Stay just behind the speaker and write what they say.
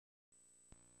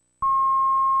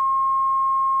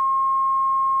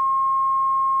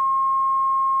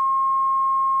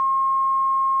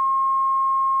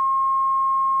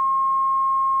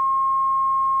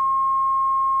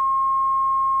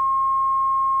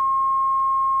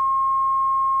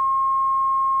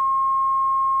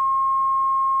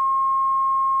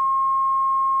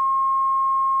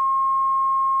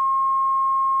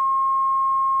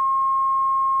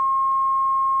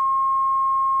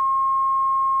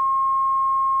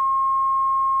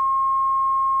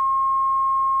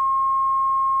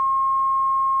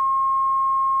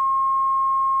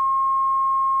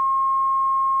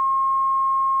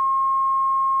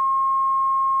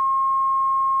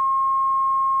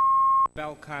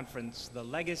Nobel Conference, The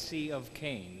Legacy of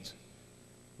Keynes,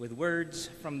 with words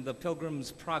from the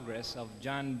Pilgrim's Progress of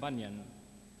John Bunyan,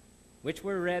 which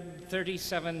were read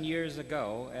 37 years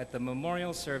ago at the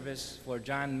memorial service for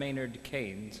John Maynard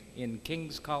Keynes in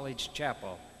King's College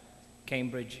Chapel,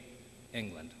 Cambridge,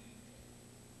 England.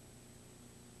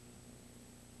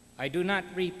 I do not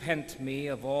repent me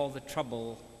of all the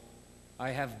trouble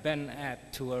I have been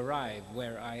at to arrive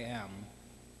where I am.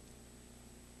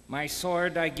 My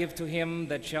sword I give to him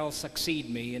that shall succeed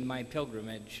me in my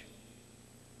pilgrimage,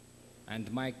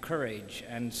 and my courage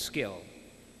and skill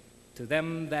to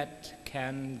them that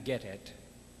can get it.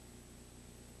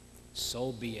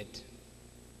 So be it.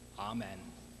 Amen.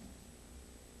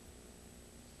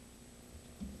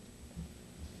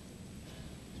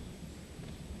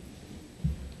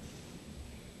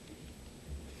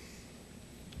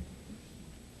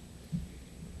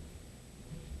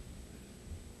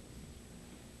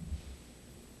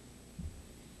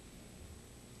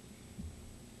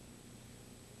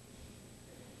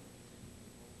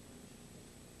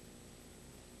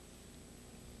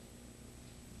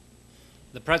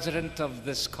 The president of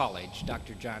this college,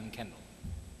 Dr. John Kendall.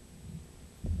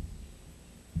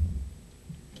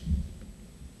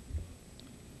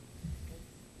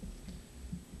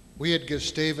 We at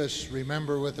Gustavus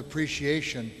remember with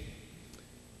appreciation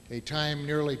a time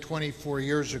nearly 24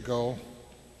 years ago,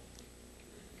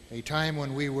 a time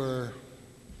when we were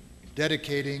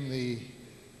dedicating the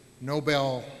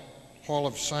Nobel Hall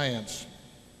of Science.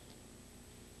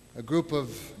 A group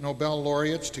of Nobel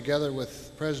laureates, together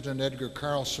with President Edgar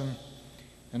Carlson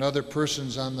and other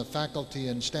persons on the faculty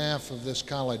and staff of this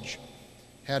college,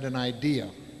 had an idea.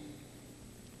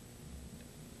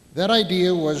 That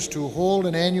idea was to hold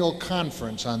an annual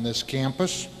conference on this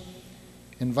campus,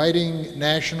 inviting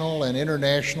national and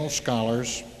international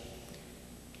scholars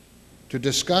to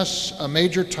discuss a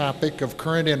major topic of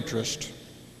current interest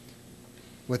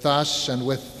with us and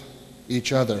with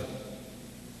each other.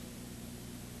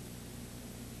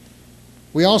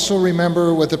 We also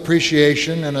remember with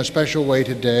appreciation in a special way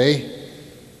today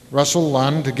Russell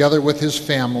Lund, together with his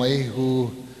family,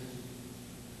 who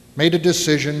made a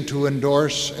decision to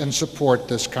endorse and support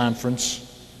this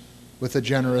conference with a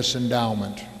generous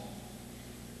endowment.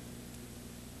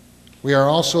 We are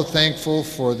also thankful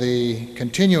for the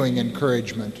continuing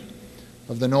encouragement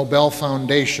of the Nobel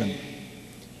Foundation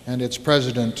and its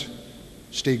president,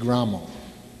 Stig Rommel.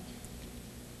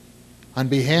 On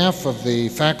behalf of the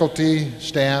faculty,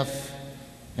 staff,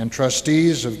 and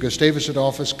trustees of Gustavus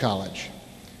Adolphus College,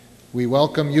 we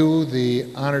welcome you, the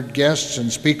honored guests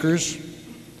and speakers.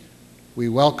 We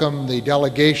welcome the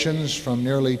delegations from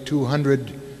nearly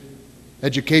 200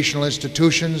 educational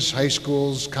institutions, high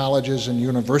schools, colleges, and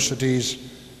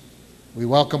universities. We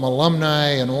welcome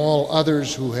alumni and all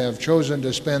others who have chosen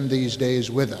to spend these days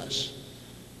with us.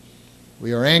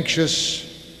 We are anxious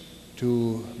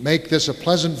to make this a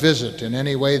pleasant visit in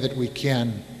any way that we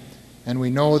can, and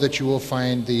we know that you will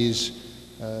find these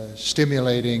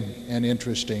stimulating and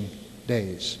interesting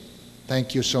days.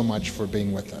 Thank you so much for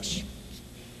being with us.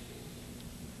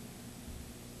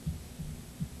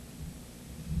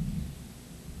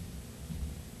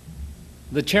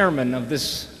 The chairman of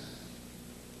this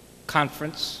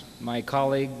conference, my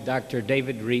colleague, Dr.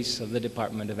 David Rees of the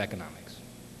Department of Economics.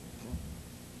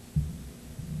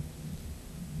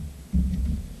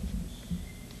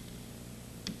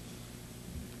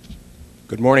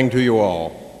 Good morning to you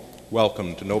all.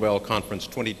 Welcome to Nobel Conference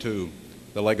 22,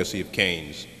 The Legacy of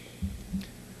Keynes.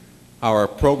 Our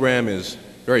program is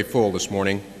very full this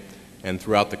morning and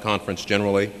throughout the conference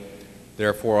generally.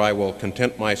 Therefore, I will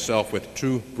content myself with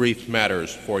two brief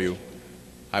matters for you.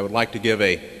 I would like to give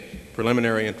a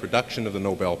preliminary introduction of the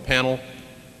Nobel panel.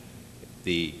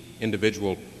 The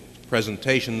individual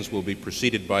presentations will be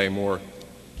preceded by a more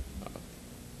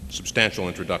substantial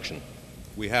introduction.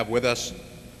 We have with us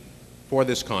for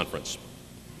this conference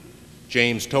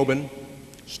James Tobin,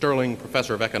 Sterling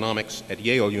Professor of Economics at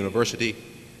Yale University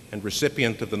and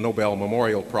recipient of the Nobel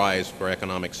Memorial Prize for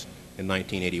Economics in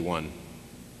 1981.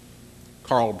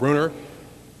 Carl Brunner,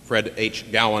 Fred H.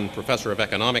 Gowan Professor of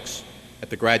Economics at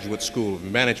the Graduate School of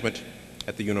Management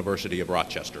at the University of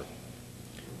Rochester.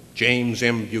 James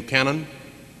M. Buchanan,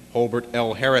 Holbert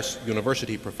L. Harris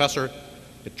University Professor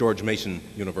at George Mason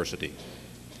University.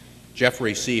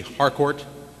 Geoffrey C. Harcourt,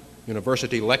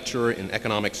 University Lecturer in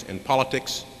Economics and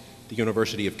Politics, the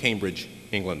University of Cambridge,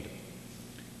 England.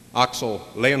 Axel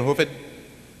Leonhofen,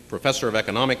 Professor of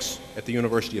Economics at the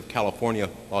University of California,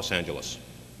 Los Angeles.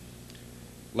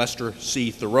 Lester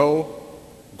C. Thoreau,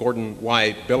 Gordon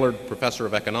Y. Billard Professor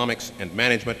of Economics and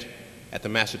Management at the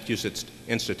Massachusetts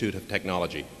Institute of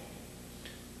Technology.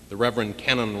 the Reverend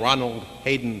Canon Ronald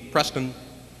Hayden Preston,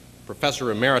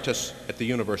 Professor Emeritus at the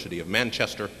University of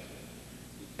Manchester,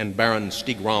 and Baron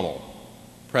Stig Rommel,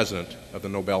 President of the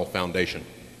Nobel Foundation.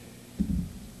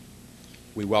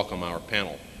 We welcome our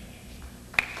panel.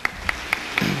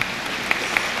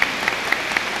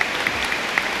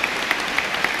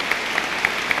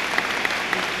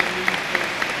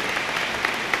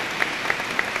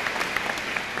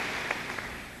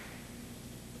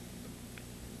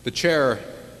 The chair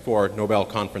for Nobel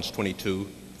Conference 22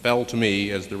 fell to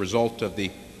me as the result of the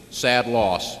sad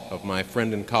loss of my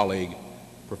friend and colleague,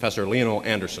 Professor Lionel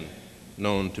Anderson,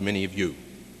 known to many of you.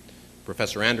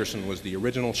 Professor Anderson was the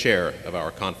original chair of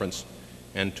our conference,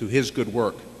 and to his good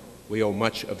work, we owe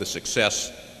much of the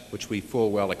success which we full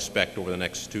well expect over the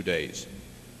next 2 days.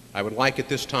 I would like at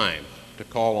this time to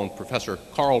call on Professor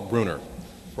Carl Brunner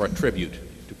for a tribute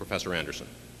to Professor Anderson.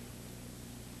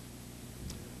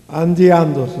 Andy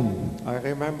Anderson, I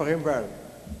remember him well.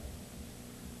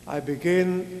 I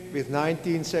begin with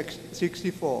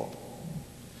 1964.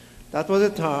 That was a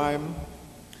time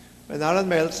when Alan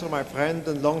Meltzer, my friend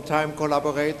and longtime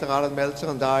collaborator Alan Meltzer,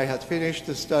 and I had finished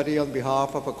a study on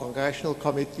behalf of a Congressional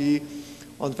Committee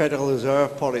on Federal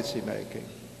Reserve policy making.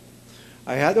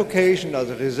 I had occasion as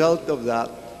a result of that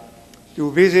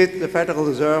to visit the Federal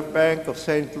Reserve Bank of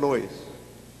St. Louis.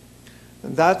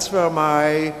 And that's where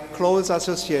my close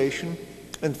association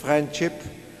and friendship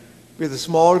with a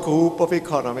small group of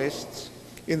economists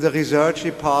in the research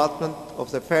department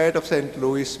of the Fed of St.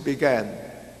 Louis began.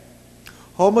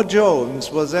 Homer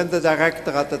Jones was then the director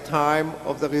at the time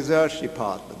of the research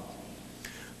department.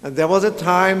 And there was a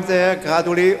time there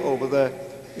gradually over the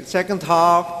second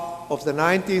half of the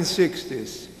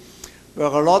 1960s where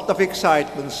a lot of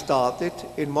excitement started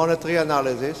in monetary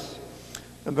analysis,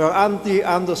 and where Andy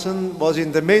Anderson was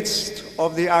in the midst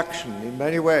of the action in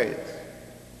many ways.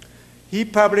 He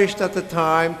published at the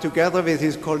time, together with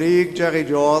his colleague Jerry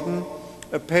Jordan,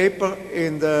 a paper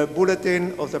in the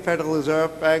Bulletin of the Federal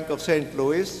Reserve Bank of St.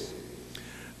 Louis,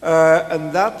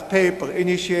 and that paper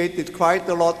initiated quite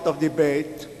a lot of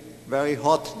debate, very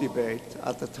hot debate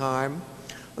at the time,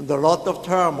 and a lot of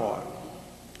turmoil.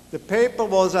 The paper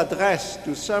was addressed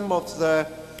to some of the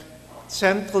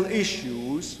central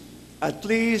issues, at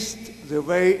least the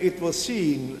way it was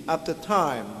seen at the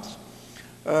times,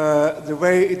 the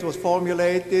way it was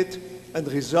formulated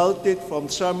and resulted from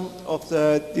some of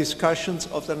the discussions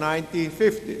of the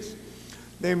 1950s,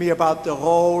 namely about the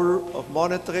role of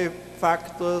monetary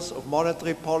factors, of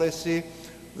monetary policy,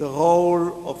 the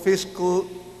role of fiscal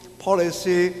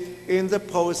policy in the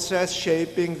process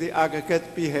shaping the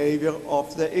aggregate behavior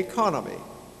of the economy.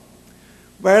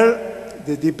 Well,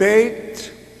 the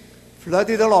debate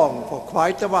flooded along for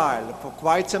quite a while, for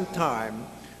quite some time,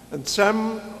 and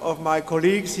some of my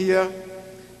colleagues here,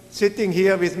 sitting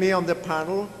here with me on the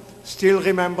panel, still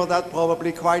remember that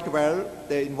probably quite well.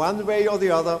 They, in one way or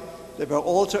the other, they were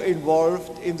also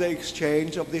involved in the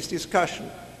exchange of this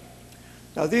discussion.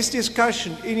 Now, this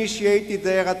discussion, initiated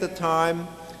there at the time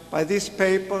by this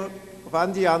paper of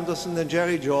Andy Anderson and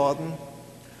Jerry Jordan,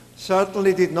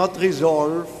 certainly did not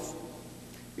resolve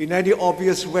in any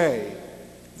obvious way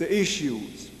the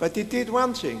issues, but it did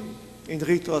one thing in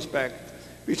retrospect,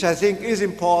 which I think is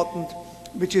important,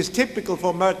 which is typical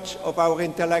for much of our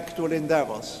intellectual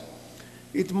endeavors.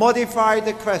 It modified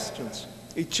the questions,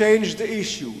 it changed the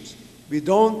issues. We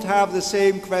don't have the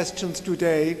same questions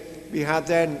today we had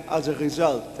then as a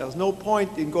result. There's no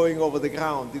point in going over the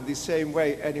ground in the same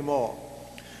way anymore.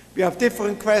 We have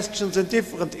different questions and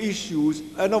different issues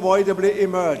unavoidably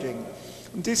emerging.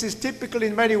 And this is typical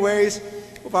in many ways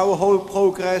of our whole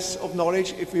progress of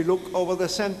knowledge if we look over the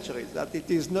centuries, that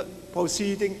it is not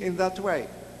proceeding in that way.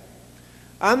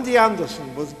 Andy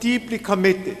Anderson was deeply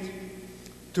committed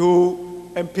to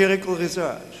empirical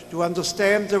research, to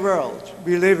understand the world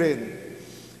we live in.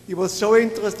 He was so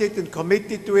interested and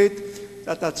committed to it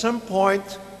that at some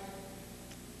point,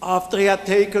 after he had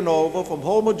taken over from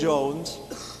Homer Jones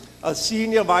as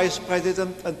senior vice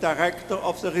president and director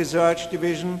of the research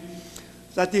division,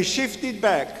 that he shifted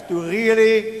back to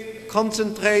really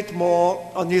concentrate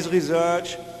more on his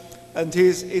research and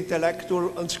his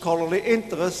intellectual and scholarly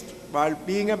interest while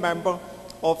being a member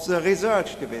of the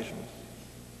research division.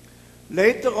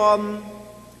 Later on,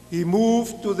 he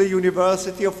moved to the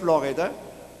University of Florida,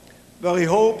 where he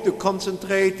hoped to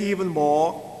concentrate even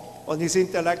more on his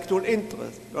intellectual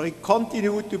interest, where he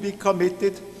continued to be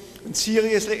committed and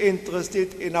seriously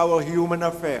interested in our human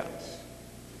affairs.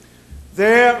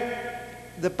 There,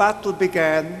 the battle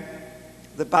began,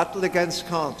 the battle against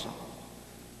cancer,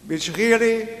 which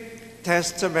really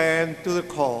tests a man to the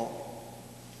core.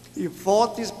 He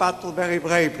fought this battle very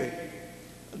bravely.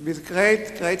 with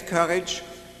great courage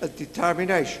and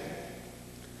determination.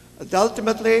 And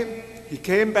ultimately, he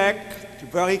came back to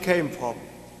where he came from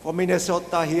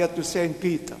Minnesota here to St.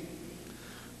 Peter.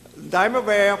 And I'm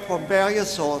aware from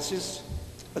various sources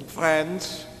and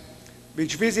friends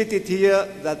which visited here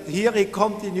that here he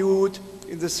continued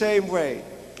in the same way.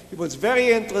 He was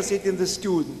very interested in the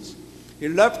students. He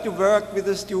loved to work with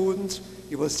the students.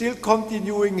 He was still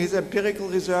continuing his empirical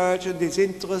research and his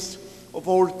interests of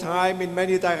all time in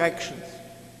many directions.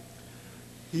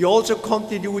 He also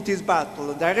continued his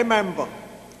battle, and I remember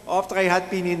after I had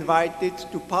been invited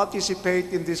to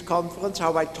participate in this conference,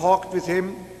 how I talked with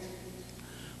him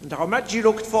and how much he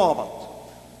looked forward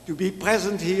to be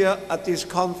present here at this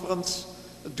conference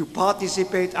and to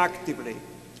participate actively.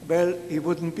 Well, he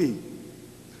wouldn't be.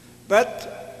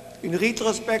 But in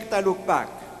retrospect, I look back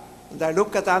and I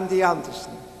look at Andy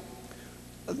Anderson.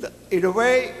 And in a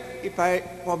way,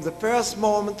 from the first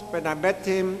moment when I met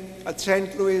him at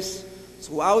St. Louis,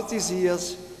 throughout these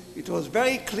years, it was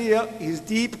very clear his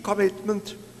deep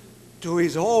commitment to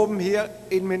his home here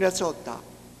in Minnesota.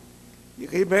 He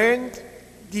remained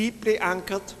deeply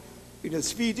anchored in a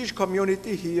Swedish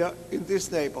community here in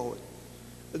this neighborhood.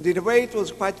 And in a way, it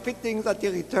was quite fitting that he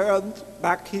returned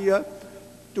back here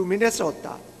to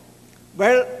Minnesota.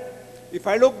 Well, if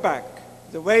I look back,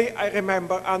 the way I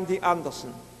remember Andy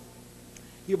Anderson,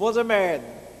 he was a man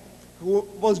who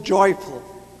was joyful,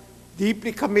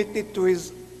 deeply committed to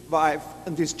his wife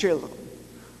and his children,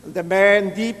 and a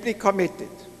man deeply committed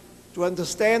to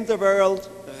understand the world,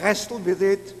 wrestle with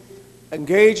it,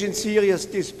 engage in serious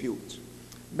disputes.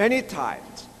 Many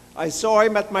times I saw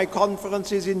him at my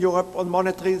conferences in Europe on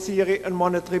monetary theory and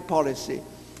monetary policy,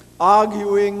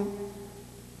 arguing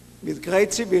with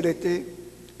great civility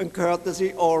and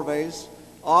courtesy always,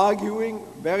 arguing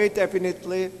very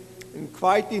definitely and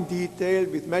quite in detail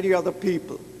with many other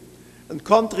people, and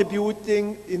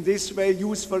contributing in this way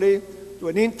usefully to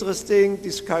an interesting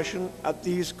discussion at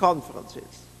these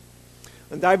conferences.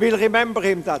 And I will remember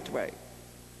him that way.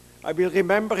 I will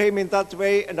remember him in that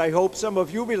way, and I hope some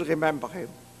of you will remember him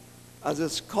as a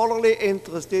scholarly,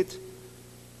 interested,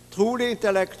 truly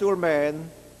intellectual man,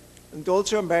 and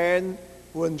also a man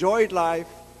who enjoyed life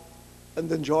and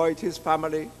enjoyed his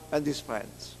family and his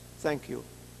friends. Thank you.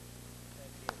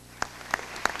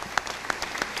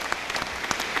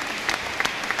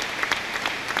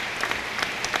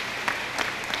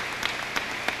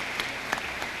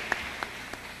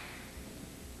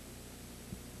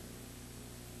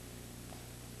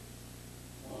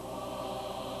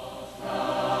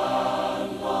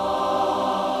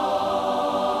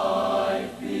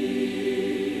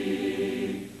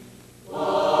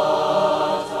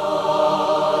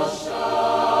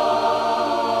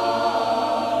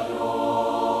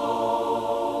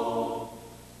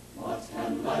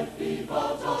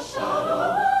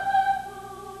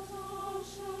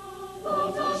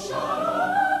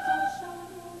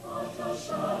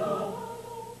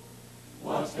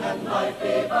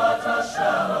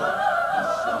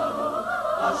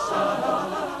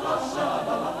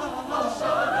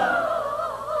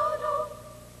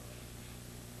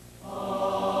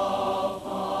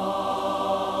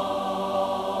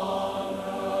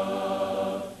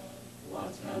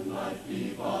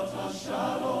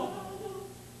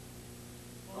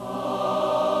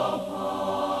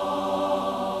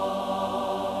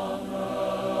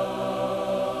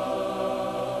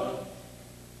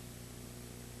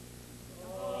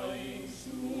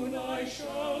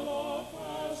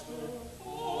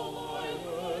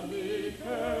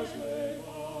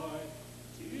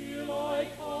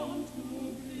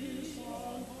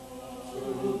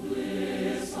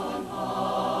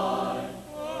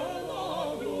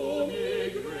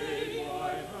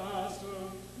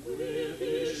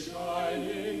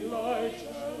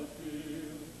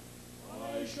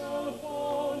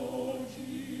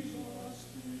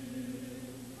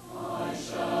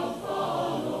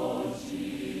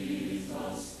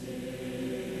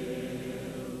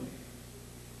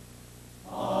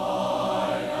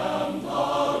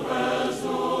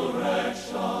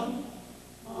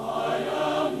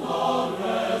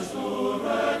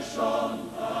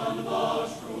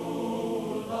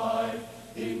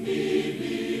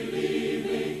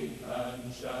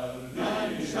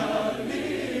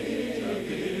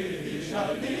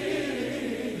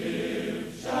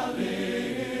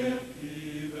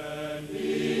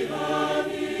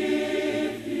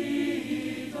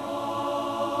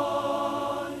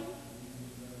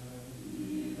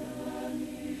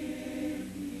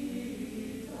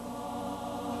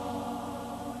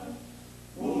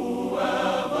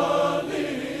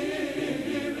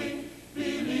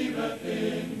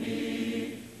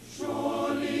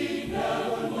 Surely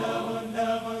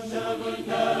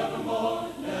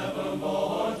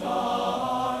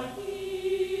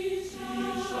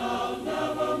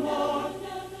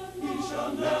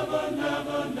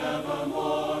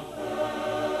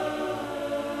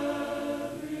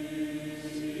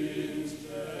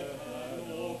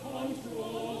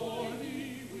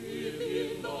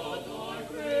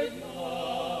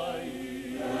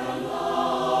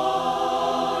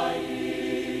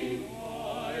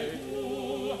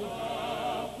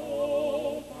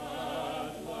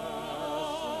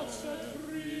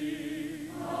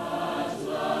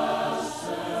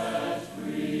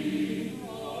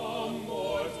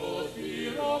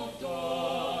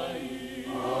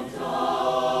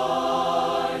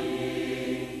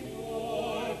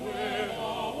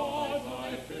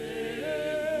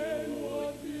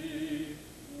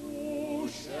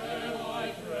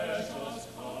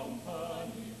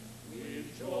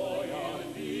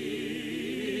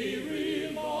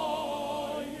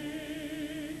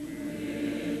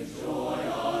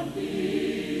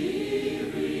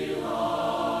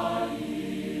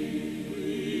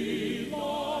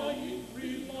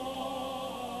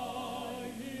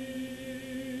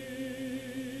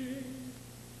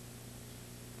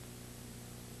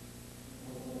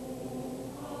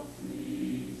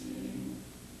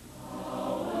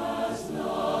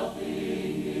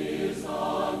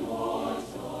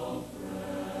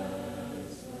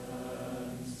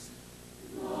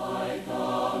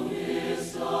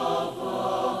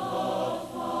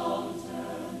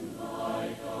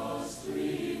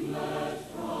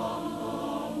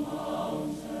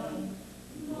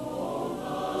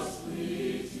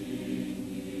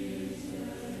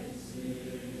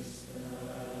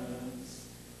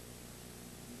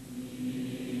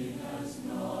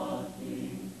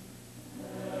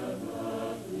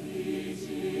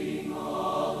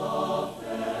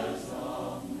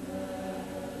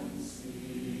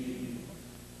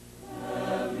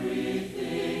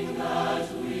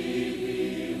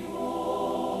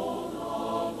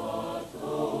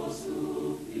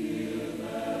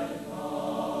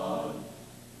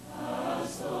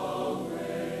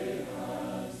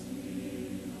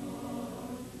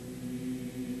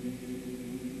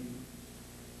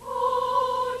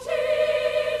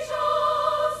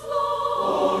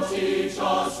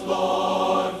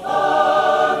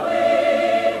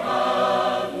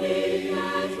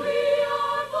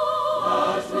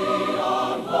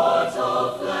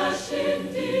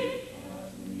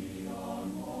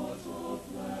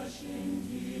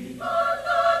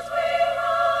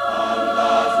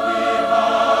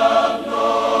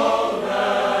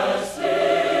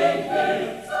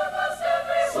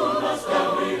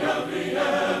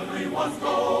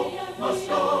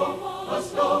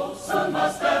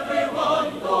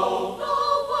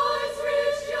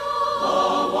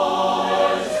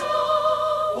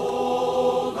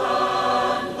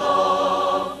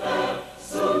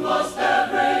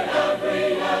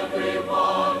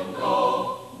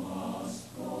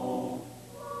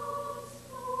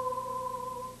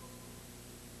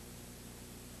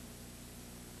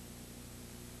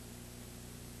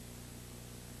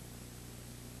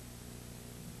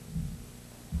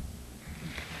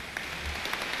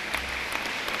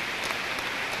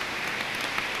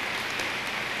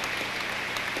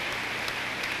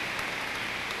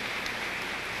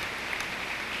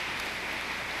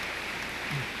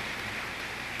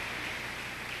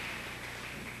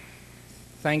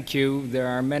thank you. There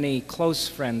are many close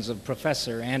friends of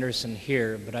Professor Anderson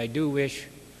here, but I do wish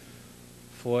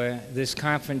for this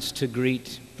conference to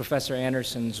greet Professor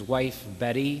Anderson's wife,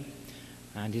 Betty,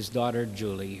 and his daughter,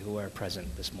 Julie, who are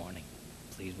present this morning.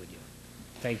 Please, would you?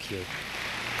 Thank you.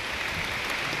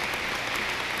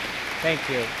 Thank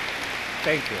you.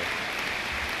 Thank you.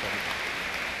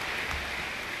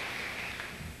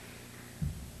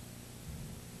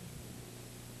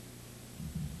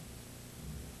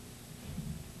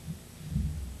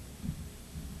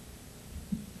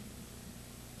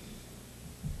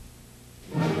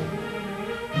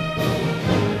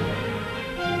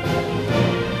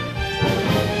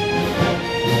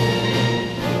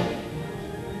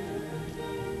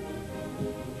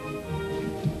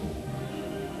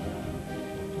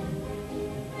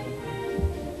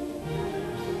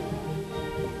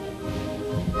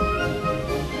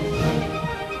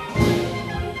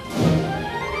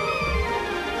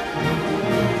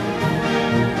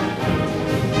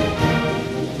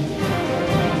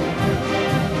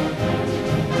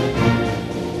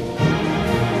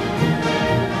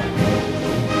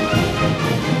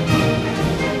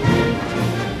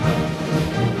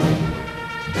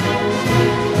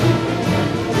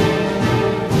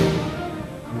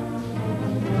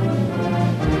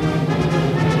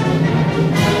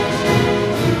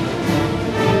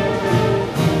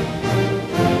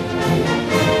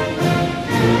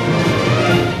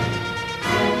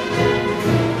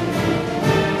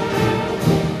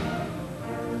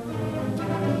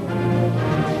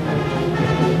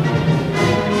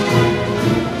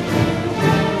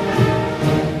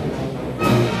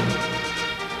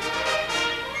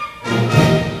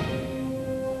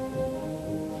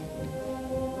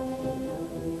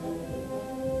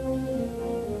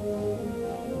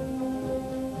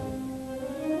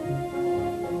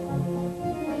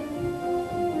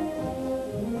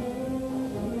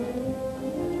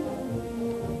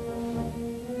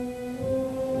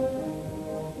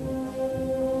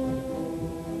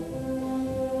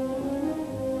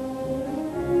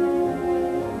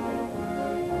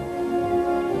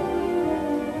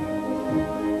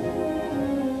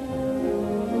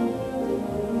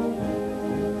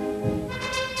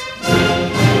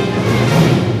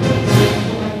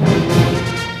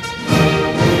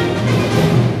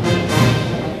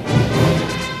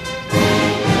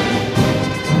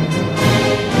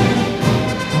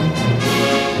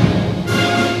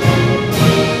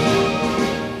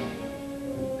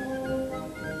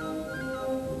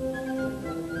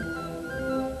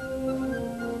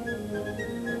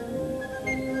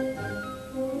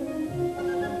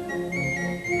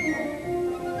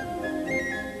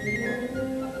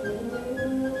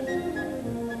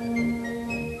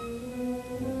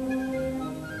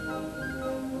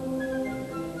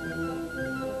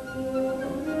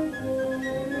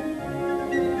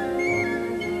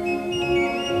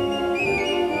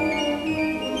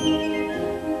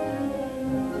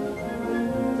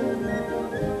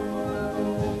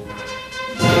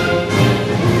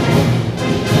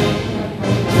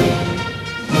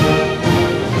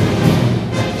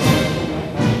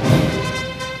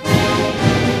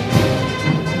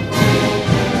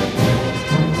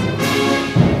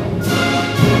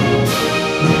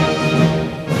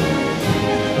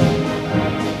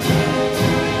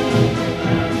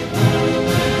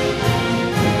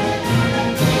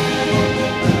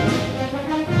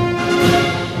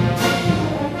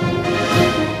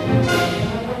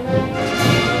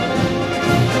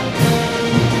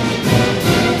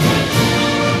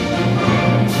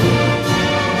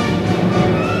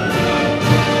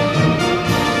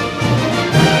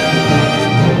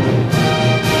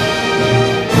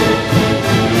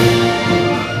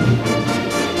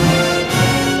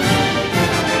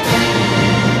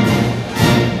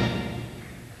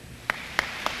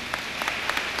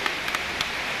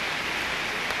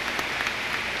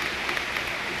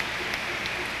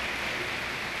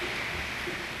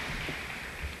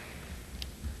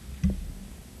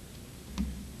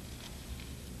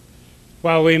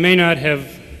 While we may not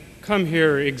have come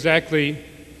here exactly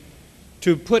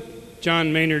to put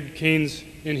John Maynard Keynes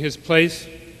in his place,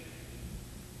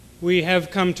 we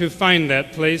have come to find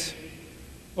that place,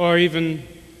 or even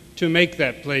to make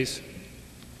that place.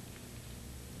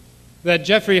 That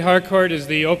Geoffrey Harcourt is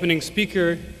the opening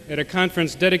speaker at a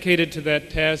conference dedicated to that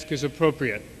task is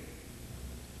appropriate,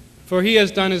 for he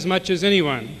has done as much as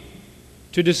anyone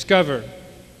to discover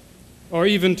or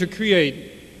even to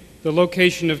create the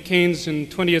location of Keynes in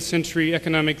 20th century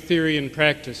economic theory and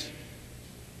practice,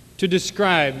 to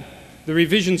describe the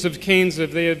revisions of Keynes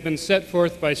as they have been set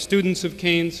forth by students of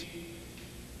Keynes,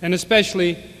 and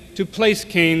especially to place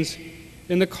Keynes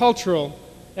in the cultural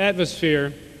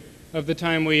atmosphere of the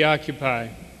time we occupy.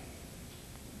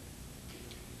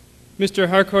 Mr.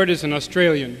 Harcourt is an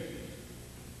Australian.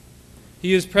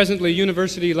 He is presently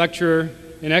university lecturer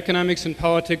in economics and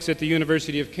politics at the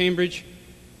University of Cambridge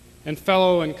and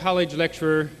fellow and college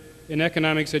lecturer in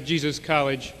economics at Jesus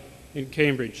College in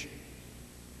Cambridge.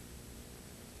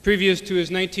 Previous to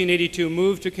his 1982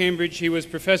 move to Cambridge, he was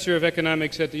professor of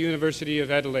economics at the University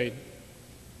of Adelaide.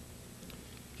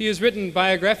 He has written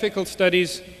biographical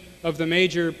studies of the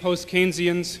major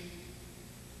post-Keynesians.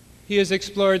 He has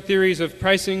explored theories of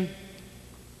pricing,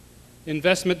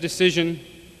 investment decision,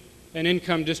 and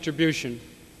income distribution.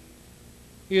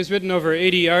 He has written over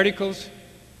 80 articles,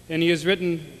 and he has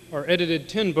written or edited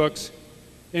 10 books,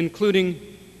 including,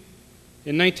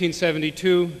 in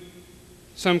 1972,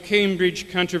 Some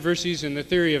Cambridge Controversies in the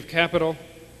Theory of Capital,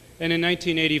 and in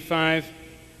 1985,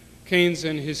 Keynes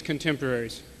and His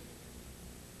Contemporaries.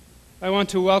 I want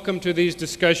to welcome to these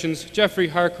discussions Geoffrey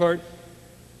Harcourt,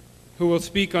 who will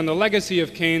speak on the legacy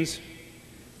of Keynes,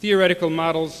 theoretical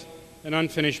models, and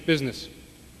unfinished business.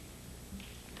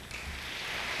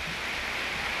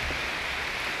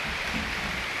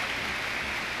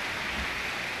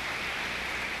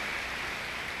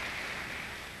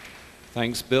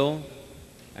 Thanks, Bill.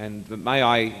 And may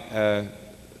I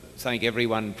thank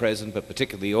everyone present, but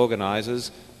particularly the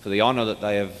organisers, for the honour that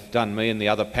they have done me and the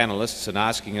other panellists in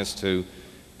asking us to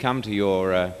come to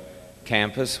your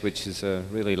campus, which is a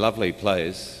really lovely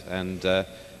place. And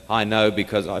I know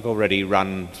because I've already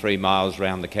run 3 miles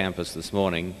around the campus this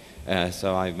morning,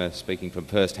 so I'm speaking from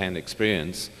first-hand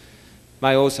experience. May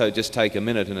I also just take a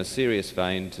minute in a serious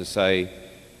vein to say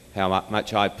how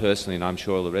much I personally, and I'm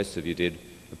sure the rest of you did,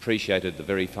 appreciated the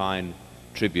very fine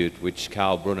tribute which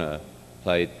Karl Brunner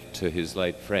played to his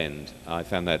late friend. I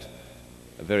found that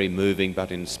a very moving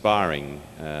but inspiring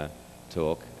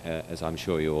talk, as I'm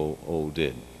sure you all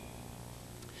did.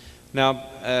 Now,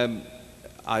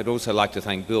 I'd also like to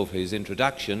thank Bill for his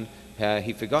introduction.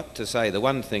 He forgot to say the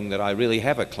one thing that I really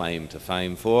have a claim to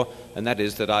fame for, and that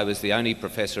is that I was the only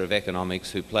professor of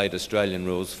economics who played Australian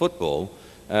rules football,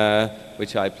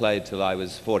 which I played till I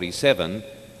was 47.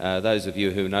 Those of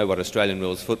you who know what Australian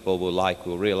rules football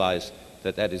will realise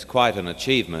that that is quite an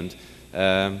achievement,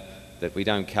 that we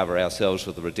don't cover ourselves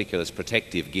with the ridiculous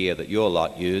protective gear that your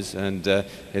lot use, and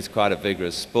it's quite a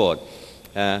vigorous sport.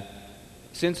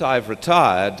 Since I've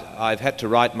retired, I've had to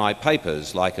write my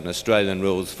papers like an Australian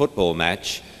rules football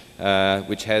match,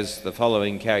 which has the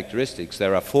following characteristics.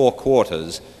 There are 4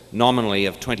 quarters, nominally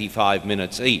of 25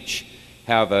 minutes each.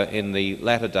 However, in the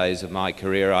latter days of my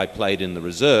career, I played in the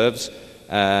reserves,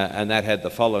 and that had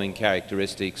the following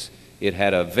characteristics. It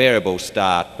had a variable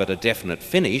start but a definite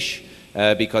finish,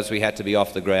 because we had to be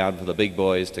off the ground for the big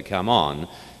boys to come on.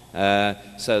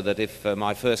 So that if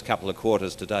my first couple of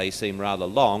quarters today seem rather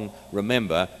long,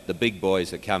 remember the big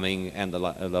boys are coming and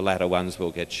the latter ones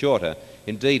will get shorter.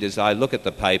 Indeed, as I look at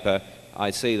the paper,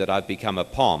 I see that I've become a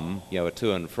POM, a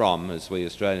to and from, as we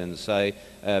Australians say,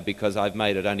 because I've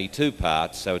made it only 2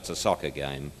 parts, so it's a soccer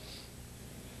game.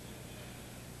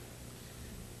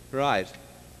 Right.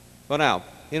 Well now,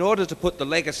 in order to put the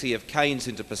legacy of Keynes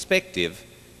into perspective,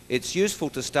 it's useful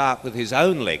to start with his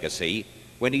own legacy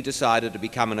when he decided to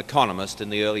become an economist in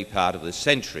the early part of this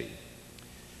century.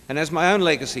 And as my own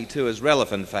legacy too is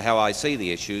relevant for how I see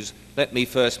the issues, let me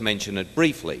first mention it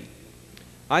briefly.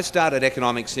 I started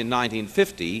economics in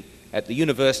 1950 at the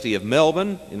University of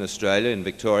Melbourne in Australia, in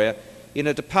Victoria, in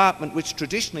a department which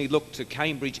traditionally looked to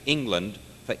Cambridge, England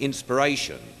for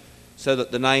inspiration, so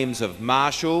that the names of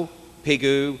Marshall,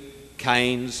 Pigou,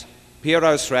 Keynes,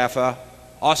 Piero Sraffa,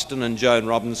 Austin and Joan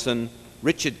Robinson,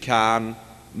 Richard Kahn,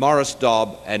 Morris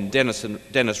Dobb and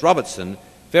Dennis Robertson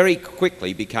very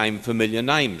quickly became familiar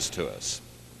names to us.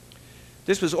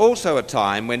 This was also a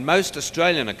time when most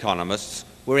Australian economists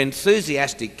were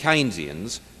enthusiastic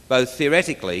Keynesians, both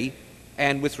theoretically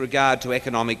and with regard to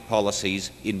economic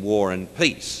policies in war and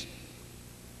peace.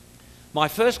 My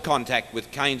first contact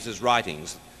with Keynes's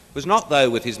writings was not, though,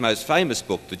 with his most famous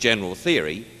book, The General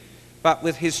Theory, but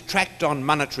with his tract on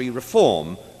monetary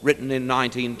reform, written in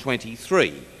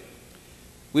 1923.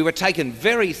 We were taken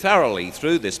very thoroughly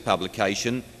through this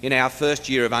publication in our first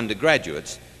year of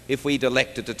undergraduates if we'd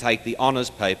elected to take the honours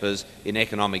papers in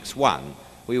Economics 1.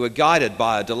 We were guided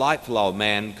by a delightful old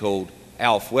man called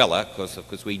Alf Weller,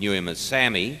 because we knew him as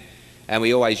Sammy, and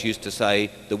we always used to say,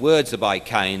 the words are by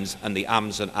Keynes and the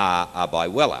ums and are by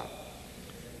Weller.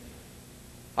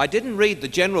 I didn't read The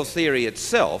General Theory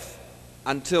itself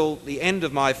until the end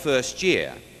of my first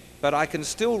year, but I can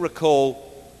still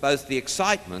recall both the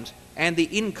excitement and the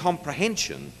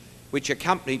incomprehension which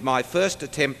accompanied my first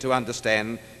attempt to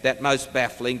understand that most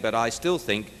baffling, but I still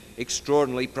think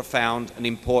extraordinarily profound and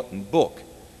important book.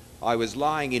 I was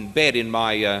lying in bed in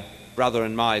my brother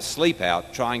and my sleep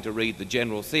out trying to read the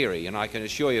General Theory, and I can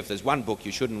assure you if there's one book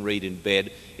you shouldn't read in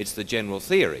bed, it's the General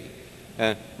Theory.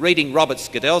 Reading Robert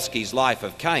Skidelsky's Life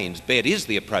of Keynes, bed is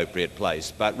the appropriate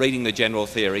place, but reading the General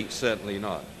Theory, certainly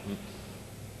not.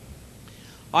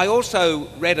 I also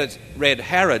read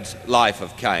Harrod's Life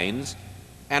of Keynes,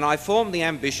 and I formed the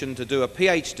ambition to do a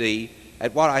PhD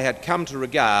at what I had come to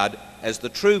regard as the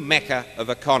true mecca of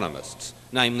economists,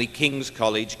 namely King's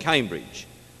College, Cambridge.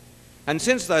 And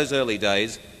since those early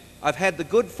days, I've had the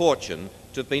good fortune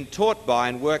to have been taught by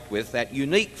and worked with that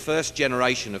unique first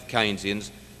generation of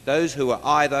Keynesians, those who were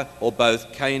either or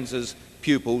both Keynes's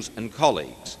pupils and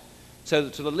colleagues. So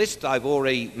to the list I've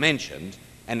already mentioned,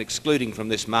 and excluding from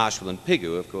this Marshall and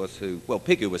Pigou, of course,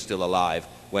 Pigou was still alive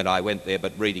when I went there,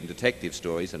 but reading detective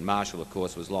stories, and Marshall, of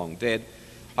course, was long dead,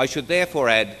 I should therefore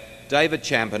add David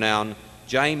Champernowne,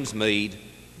 James Mead,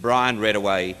 Brian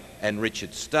Redaway, and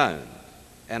Richard Stone.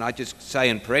 And I just say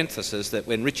in parenthesis that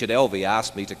when Richard Elvey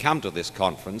asked me to come to this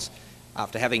conference,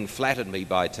 after having flattered me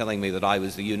by telling me that I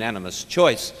was the unanimous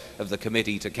choice of the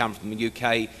committee to come from the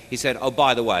UK, he said, "Oh,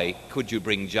 by the way, could you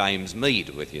bring James Mead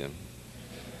with you?"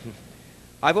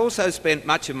 I've also spent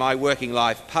much of my working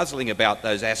life puzzling about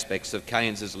those aspects of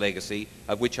Keynes's legacy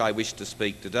of which I wish to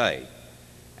speak today.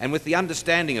 And with the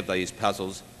understanding of these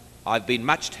puzzles, I've been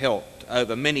much helped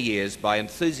over many years by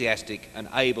enthusiastic and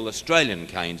able Australian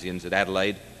Keynesians at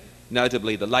Adelaide,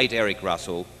 notably the late Eric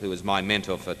Russell, who was my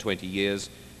mentor for 20 years,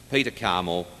 Peter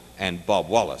Carmel, and Bob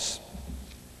Wallace.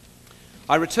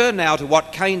 I return now to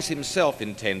what Keynes himself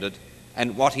intended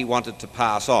and what he wanted to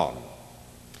pass on.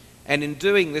 And in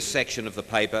doing this section of the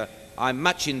paper, I'm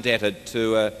much indebted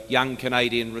to a young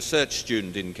Canadian research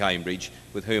student in Cambridge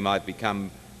with whom I've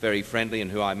become very friendly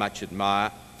and who I much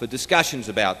admire, for discussions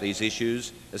about these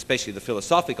issues, especially the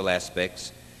philosophical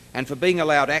aspects, and for being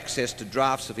allowed access to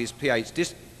drafts of his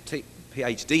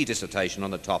PhD dissertation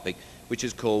on the topic, which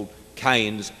is called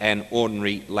Keynes and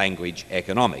Ordinary Language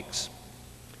Economics.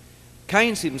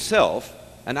 Keynes himself,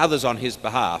 and others on his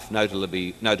behalf,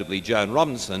 notably Joan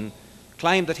Robinson,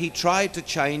 claimed that he tried to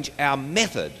change our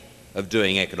method of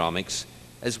doing economics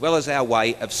as well as our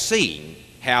way of seeing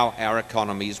how our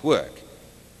economies work.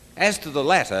 As to the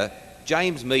latter,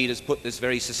 James Mead has put this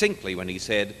very succinctly when he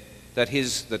said that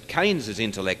Keynes's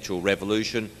intellectual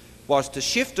revolution was to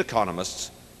shift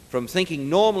economists from thinking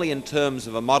normally in terms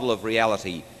of a model of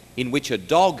reality in which a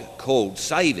dog called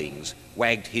savings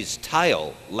wagged his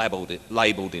tail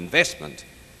labelled investment,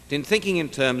 to thinking in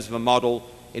terms of a model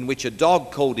in which a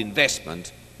dog called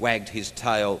investment wagged his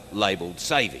tail labelled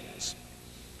savings.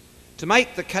 To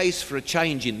make the case for a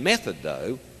change in method,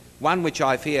 though, one which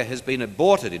I fear has been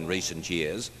aborted in recent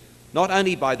years, not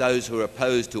only by those who are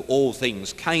opposed to all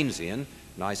things Keynesian,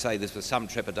 and I say this with some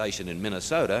trepidation in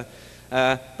Minnesota,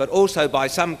 but also by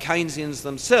some Keynesians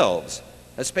themselves,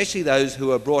 especially those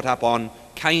who are brought up on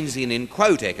Keynesian in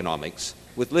quote economics,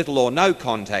 with little or no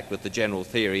contact with the General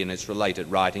Theory and its related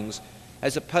writings,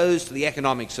 as opposed to the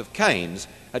economics of Keynes,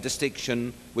 a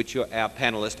distinction which our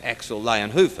panellist Axel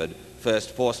Leyenhoefert first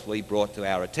forcefully brought to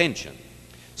our attention.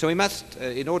 So we must,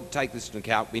 in order to take this into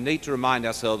account, we need to remind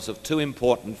ourselves of two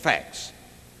important facts.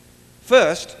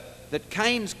 First, that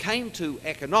Keynes came to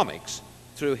economics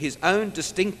through his own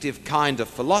distinctive kind of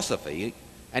philosophy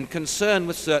and concern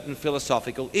with certain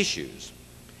philosophical issues.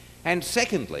 And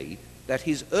secondly, that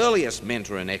his earliest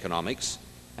mentor in economics,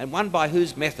 and one by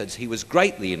whose methods he was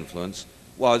greatly influenced,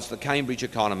 was the Cambridge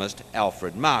economist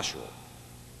Alfred Marshall.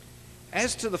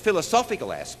 As to the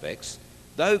philosophical aspects,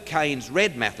 though Keynes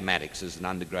read mathematics as an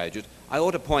undergraduate, I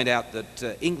ought to point out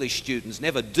that English students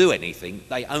never do anything,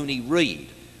 they only read.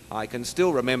 I can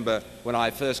still remember when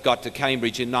I first got to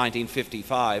Cambridge in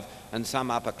 1955 and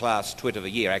some upper-class twit of a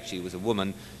year, actually it was a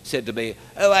woman, said to me,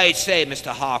 "Oh, I say,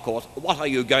 Mr. Harcourt, what are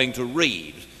you going to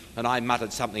read?" And I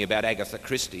muttered something about Agatha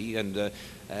Christie, and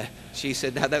she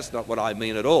said, "No, that's not what I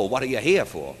mean at all. What are you here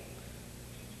for?"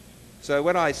 So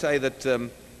when I say that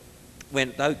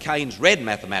though Keynes read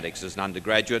mathematics as an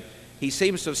undergraduate, he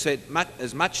seems to have spent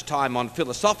as much time on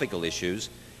philosophical issues,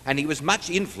 and he was much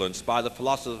influenced by the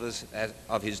philosophers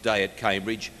of his day at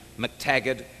Cambridge,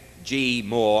 McTaggart, G.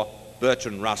 Moore,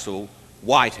 Bertrand Russell,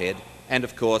 Whitehead, and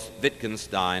of course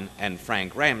Wittgenstein and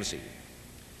Frank Ramsey.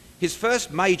 His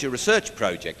first major research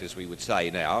project, as we would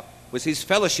say now, was his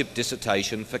fellowship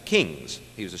dissertation for King's.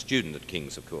 He was a student at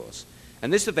King's, of course.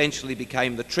 And this eventually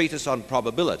became the Treatise on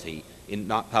Probability,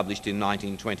 published in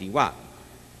 1921.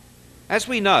 As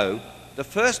we know, the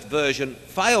first version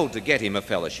failed to get him a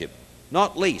fellowship,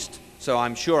 not least so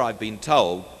I'm sure I've been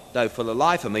told, though for the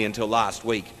life of me until last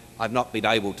week I've not been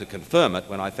able to confirm it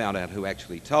when I found out who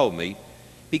actually told me,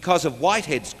 because of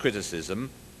Whitehead's criticism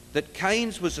that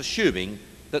Keynes was assuming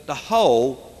that the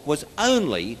whole was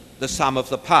only the sum of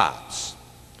the parts.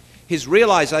 His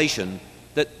realization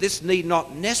that this need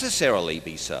not necessarily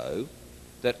be so,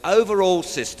 that overall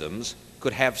systems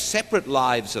could have separate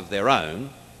lives of their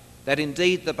own, that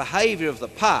indeed the behaviour of the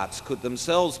parts could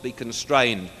themselves be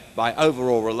constrained by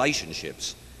overall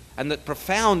relationships, and that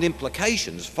profound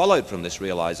implications followed from this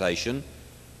realization,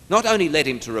 not only led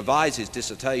him to revise his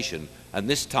dissertation and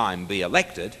this time be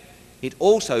elected, it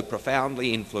also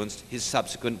profoundly influenced his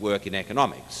subsequent work in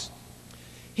economics.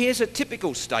 Here's a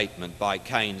typical statement by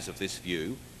Keynes of this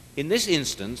view, in this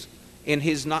instance in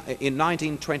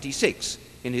 1926,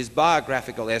 in his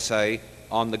biographical essay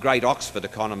on the great Oxford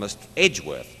economist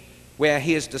Edgeworth, where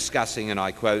he is discussing, and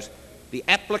I quote, the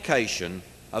application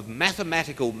of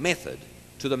mathematical method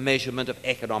to the measurement of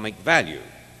economic value.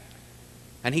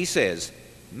 And he says,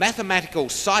 mathematical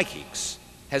psychics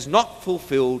has not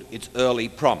fulfilled its early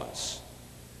promise.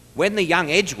 When the young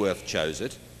Edgeworth chose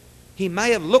it, he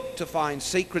may have looked to find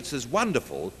secrets as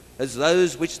wonderful as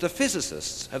those which the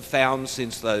physicists have found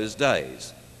since those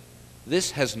days.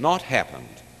 This has not happened.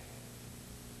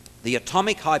 The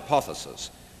atomic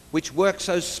hypothesis, which works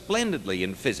so splendidly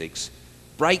in physics,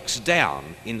 breaks down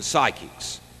in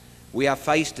psychics. We are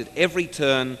faced at every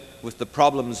turn with the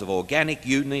problems of organic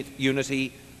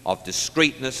unity, of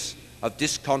discreteness, of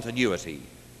discontinuity.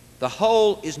 The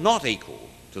whole is not equal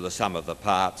to the sum of the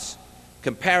parts.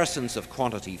 Comparisons of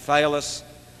quantity fail us.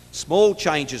 Small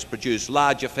changes produce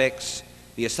large effects.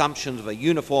 The assumptions of a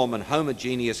uniform and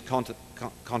homogeneous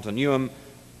continuum,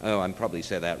 I probably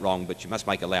said that wrong, but you must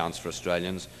make allowance for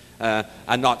Australians, are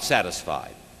not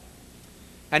satisfied.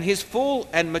 And his full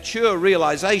and mature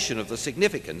realization of the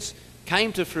significance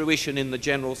came to fruition in the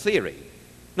general theory,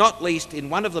 not least in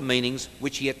one of the meanings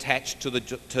which he attached to the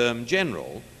term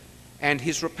general, and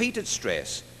his repeated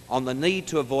stress on the need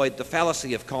to avoid the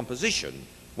fallacy of composition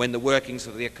when the workings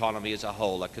of the economy as a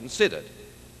whole are considered.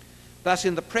 Thus,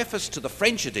 in the preface to the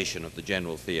French edition of the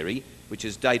general theory, which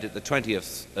is dated the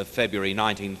 20th of February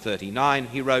 1939,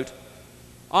 he wrote,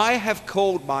 "I have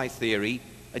called my theory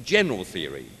a general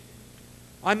theory.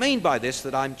 I mean by this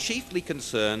that I'm chiefly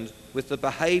concerned with the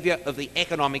behaviour of the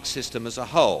economic system as a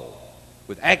whole,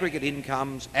 with aggregate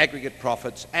incomes, aggregate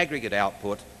profits, aggregate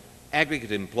output,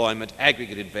 aggregate employment,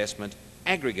 aggregate investment,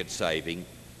 aggregate saving,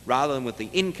 rather than with the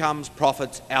incomes,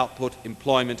 profits, output,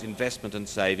 employment, investment and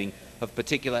saving of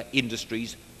particular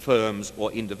industries, firms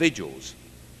or individuals.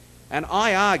 And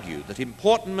I argue that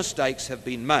important mistakes have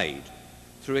been made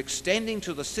through extending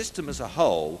to the system as a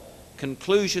whole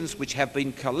conclusions which have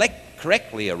been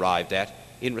correctly arrived at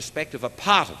in respect of a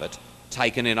part of it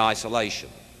taken in isolation."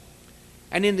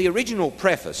 And in the original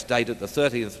preface, dated the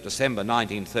 30th of December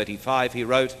 1935, he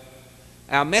wrote,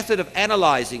 "Our method of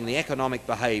analysing the economic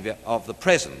behaviour of the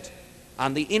present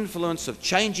and the influence of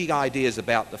changing ideas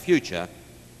about the future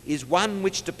is one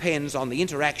which depends on the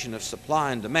interaction of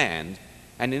supply and demand,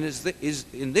 and is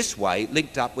in this way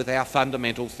linked up with our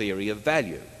fundamental theory of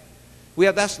value. We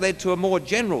are thus led to a more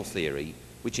general theory,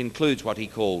 which includes what he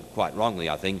called, quite wrongly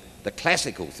I think, the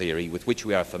classical theory with which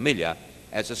we are familiar,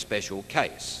 as a special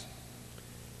case."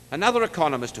 Another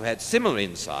economist who had similar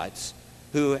insights,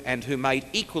 who made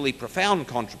equally profound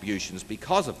contributions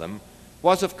because of them,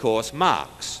 was of course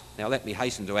Marx. Now let me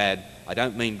hasten to add, I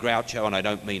don't mean Groucho and I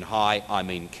don't mean High, I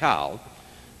mean Karl,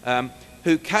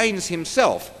 who Keynes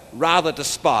himself rather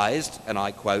despised, and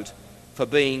I quote, for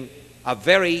being a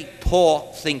very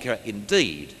poor thinker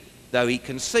indeed, though he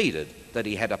conceded that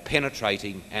he had a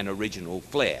penetrating and original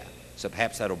flair. So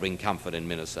perhaps that'll bring comfort in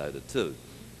Minnesota too.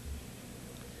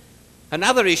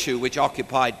 Another issue which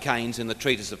occupied Keynes in the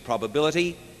Treatise of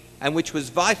Probability, and which was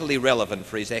vitally relevant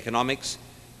for his economics,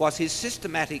 was his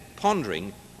systematic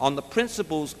pondering on the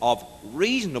principles of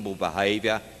reasonable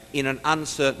behaviour in an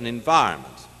uncertain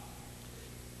environment.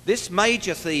 This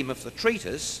major theme of the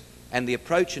treatise, and the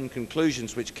approach and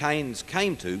conclusions which Keynes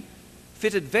came to,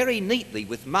 fitted very neatly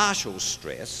with Marshall's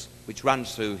stress, which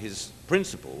runs through his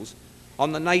principles,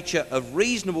 on the nature of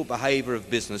reasonable behaviour of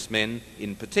businessmen,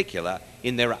 in particular,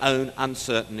 in their own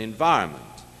uncertain environment.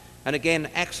 And again,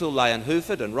 Axel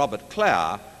Leijonhufvud and Robert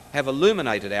Clow have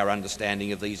illuminated our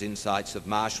understanding of these insights of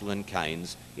Marshall and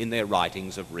Keynes in their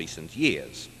writings of recent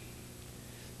years.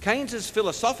 Keynes's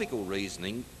philosophical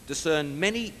reasoning discerned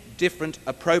many different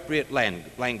appropriate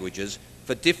languages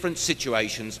for different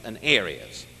situations and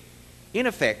areas. In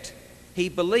effect, he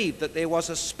believed that there was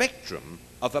a spectrum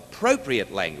of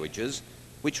appropriate languages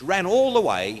which ran all the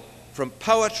way from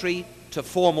poetry to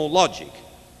formal logic,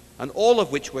 and all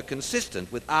of which were consistent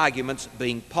with arguments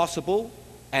being possible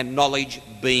and knowledge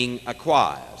being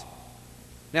acquired.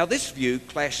 Now, this view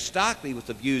clashed starkly with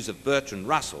the views of Bertrand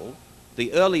Russell,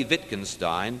 the early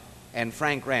Wittgenstein, and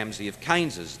Frank Ramsey of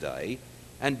Keynes's day,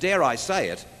 and dare I say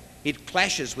it, it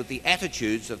clashes with the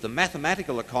attitudes of the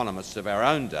mathematical economists of our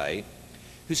own day,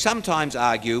 who sometimes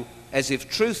argue as if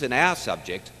truth in our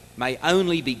subject may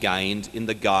only be gained in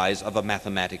the guise of a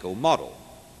mathematical model.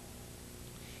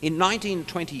 In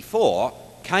 1924,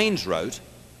 Keynes wrote,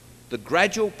 "The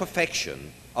gradual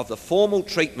perfection of the formal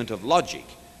treatment of logic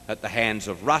at the hands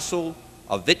of Russell,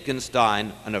 of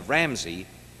Wittgenstein, and of Ramsey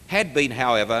had been,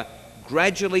 however,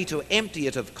 gradually to empty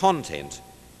it of content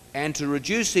and to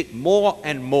reduce it more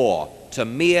and more to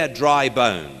mere dry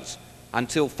bones,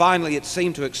 until finally it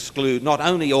seemed to exclude not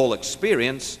only all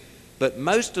experience, but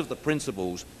most of the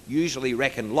principles usually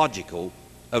reckoned logical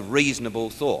of reasonable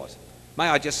thought." May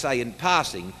I just say in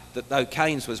passing that though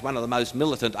Keynes was one of the most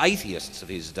militant atheists of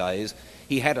his days,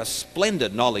 he had a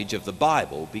splendid knowledge of the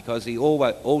Bible because he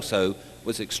also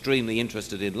was extremely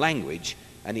interested in language,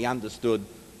 and he understood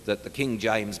that the King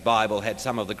James Bible had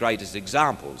some of the greatest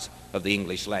examples of the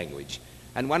English language.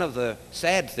 And one of the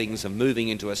sad things of moving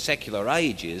into a secular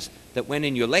age is that when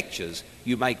in your lectures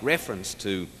you make reference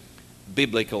to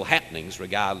biblical happenings,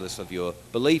 regardless of your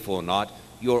belief or not,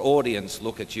 your audience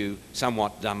look at you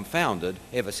somewhat dumbfounded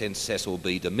ever since Cecil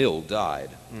B. DeMille died.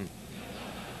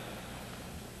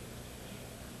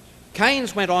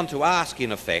 Keynes went on to ask,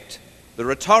 in effect, the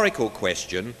rhetorical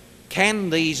question, can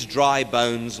these dry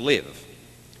bones live?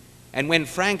 And when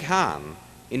Frank Hahn,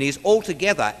 in his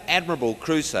altogether admirable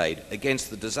crusade against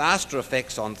the disaster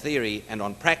effects on theory and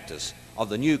on practice of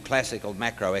the new classical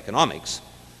macroeconomics,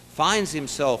 finds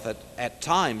himself at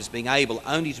times being able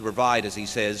only to provide, as he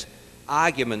says,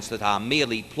 arguments that are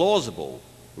merely plausible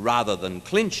rather than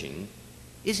clinching,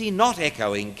 is he not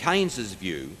echoing Keynes's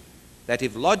view that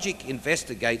if logic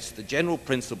investigates the general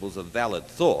principles of valid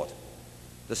thought,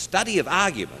 the study of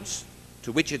arguments,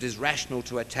 to which it is rational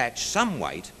to attach some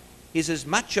weight, is as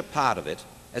much a part of it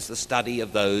as the study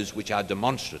of those which are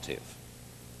demonstrative?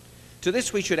 To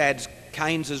this we should add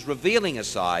Keynes's revealing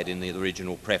aside in the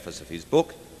original preface of his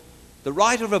book. The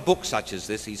writer of a book such as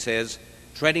this, he says,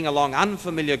 treading along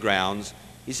unfamiliar grounds,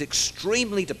 is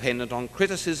extremely dependent on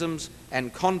criticisms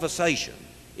and conversation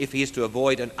if he is to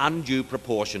avoid an undue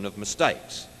proportion of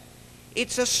mistakes.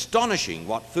 It's astonishing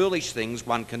what foolish things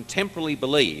one can temporarily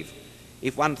believe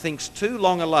if one thinks too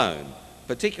long alone,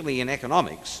 particularly in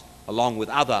economics, along with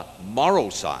other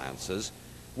moral sciences,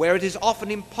 where it is often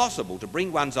impossible to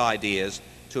bring one's ideas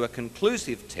to a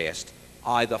conclusive test,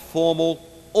 either formal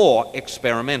or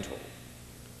experimental.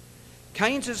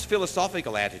 Keynes's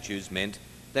philosophical attitudes meant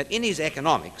that in his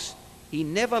economics, he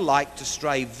never liked to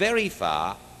stray very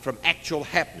far from actual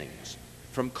happenings,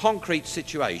 from concrete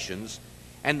situations,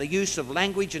 and the use of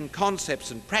language and concepts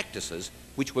and practices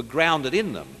which were grounded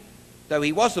in them, though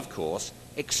he was, of course,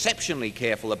 exceptionally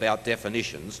careful about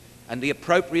definitions and the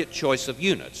appropriate choice of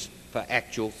units for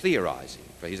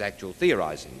his actual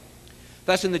theorizing.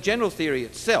 Thus, in the general theory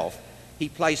itself, he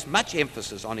placed much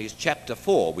emphasis on his chapter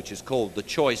 4, which is called The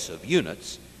Choice of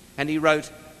Units, and he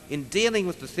wrote, "In dealing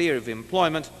with the theory of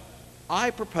employment, I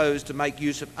propose to make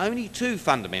use of only two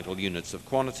fundamental units of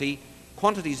quantity,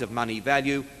 quantities of money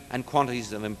value and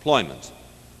quantities of employment.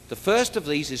 The first of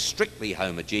these is strictly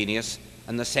homogeneous,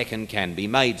 and the second can be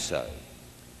made so."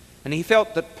 And he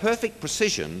felt that perfect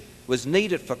precision was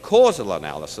needed for causal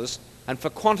analysis and for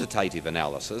quantitative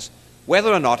analysis,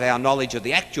 whether or not our knowledge of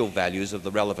the actual values of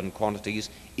the relevant quantities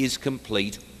is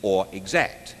complete or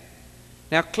exact.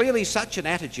 Now, clearly such an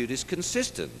attitude is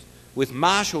consistent with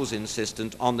Marshall's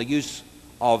insistence on the use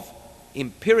of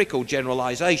empirical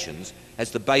generalizations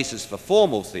as the basis for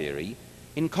formal theory,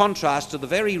 in contrast to the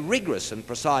very rigorous and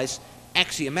precise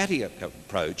axiomatic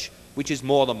approach which is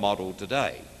more the model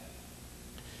today.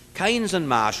 Keynes and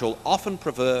Marshall often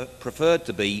preferred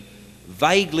to be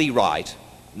vaguely right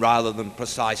rather than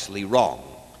precisely wrong,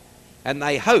 and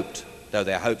they hoped, though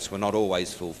their hopes were not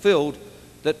always fulfilled,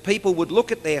 that people would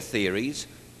look at their theories,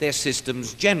 their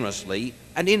systems generously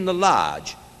and in the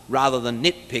large, rather than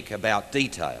nitpick about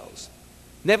details.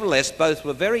 Nevertheless, both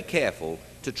were very careful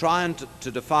to try and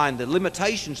to define the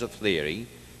limitations of theory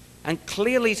and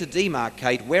clearly to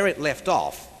demarcate where it left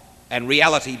off and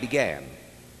reality began,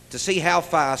 to see how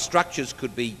far structures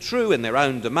could be true in their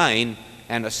own domain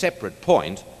and a separate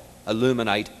point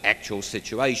illuminate actual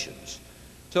situations.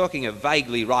 Talking of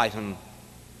vaguely right and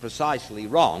precisely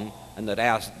wrong, and that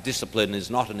our discipline is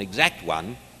not an exact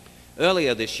one,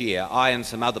 earlier this year I and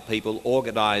some other people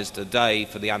organised a day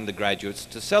for the undergraduates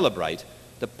to celebrate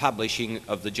the publishing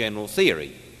of the general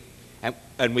theory.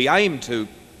 And we aim to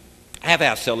have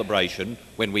our celebration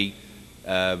when we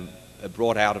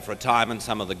brought out of retirement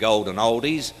some of the golden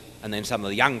oldies, and then some of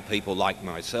the young people like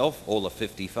myself, all of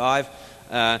 55,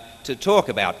 to talk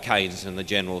about Keynes and the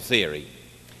general theory.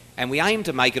 And we aim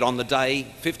to make it on the day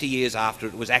 50 years after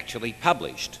it was actually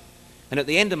published. And at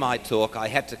the end of my talk, I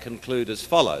had to conclude as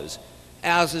follows.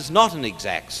 Ours is not an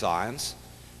exact science.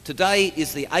 Today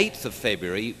is the 8th of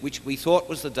February, which we thought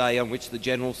was the day on which the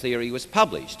general theory was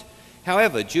published.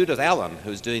 However, Judith Allen,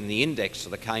 who's doing the index for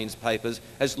the Keynes papers,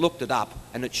 has looked it up,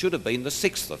 and it should have been the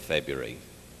 6th of February.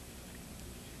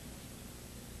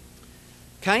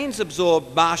 Keynes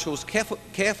absorbed Marshall's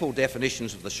careful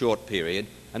definitions of the short period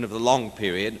and of the long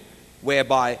period,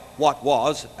 whereby what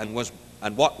was and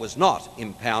what was not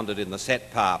impounded in the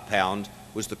set par pound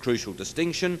was the crucial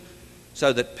distinction,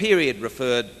 so that period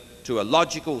referred to a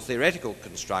logical theoretical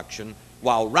construction,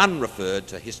 while run referred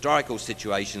to historical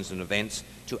situations and events,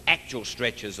 to actual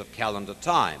stretches of calendar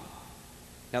time.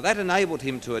 Now that enabled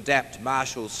him to adapt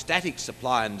Marshall's static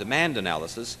supply and demand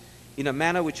analysis in a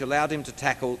manner which allowed him to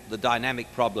tackle the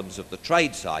dynamic problems of the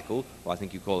trade cycle, or I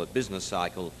think you call it business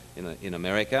cycle in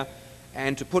America,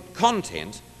 and to put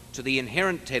content to the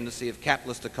inherent tendency of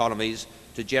capitalist economies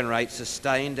to generate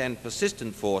sustained and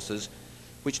persistent forces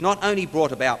which not only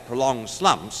brought about prolonged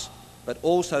slumps, but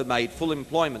also made full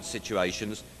employment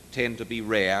situations tend to be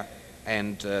rare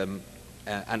and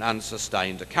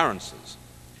unsustained occurrences.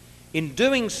 In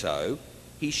doing so,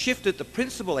 he shifted the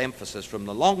principal emphasis from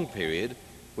the long period,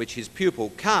 which his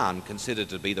pupil Kahn considered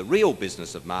to be the real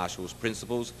business of Marshall's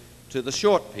principles, to the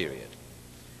short period.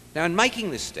 Now, in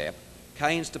making this step,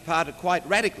 Keynes departed quite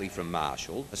radically from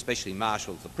Marshall, especially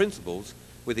Marshall's the principles,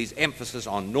 with his emphasis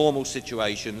on normal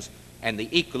situations and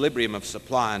the equilibrium of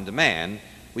supply and demand,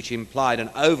 which implied an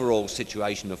overall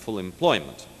situation of full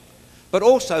employment, but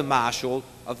also Marshall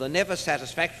of the never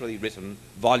satisfactorily written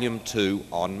Volume 2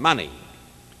 on money.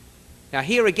 Now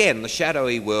here again, the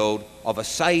shadowy world of a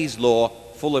Say's law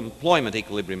full employment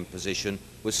equilibrium position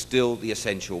was still the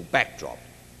essential backdrop.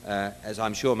 As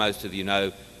I'm sure most of you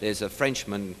know, there's a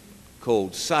Frenchman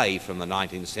called Say from the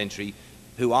 19th century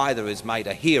who either is made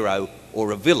a hero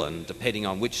or a villain, depending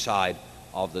on which side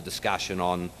of the discussion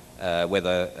on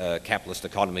whether capitalist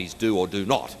economies do or do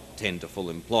not tend to full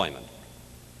employment.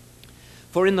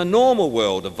 For in the normal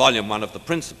world of Volume 1 of the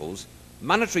Principles,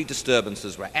 monetary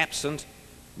disturbances were absent,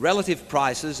 relative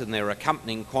prices and their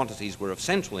accompanying quantities were of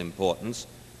central importance,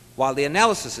 while the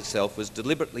analysis itself was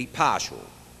deliberately partial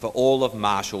for all of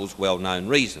Marshall's well-known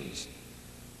reasons.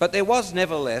 But there was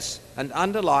nevertheless an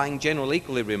underlying general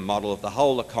equilibrium model of the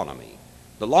whole economy,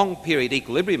 the long-period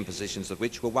equilibrium positions of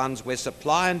which were ones where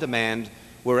supply and demand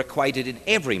were equated in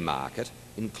every market,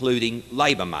 including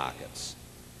labour markets.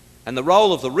 And the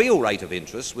role of the real rate of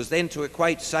interest was then to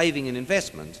equate saving and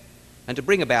investment and to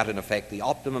bring about in effect the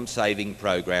optimum saving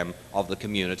program of the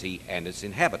community and its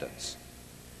inhabitants.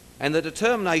 And the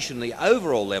determination of the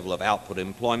overall level of output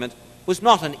employment was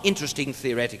not an interesting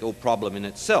theoretical problem in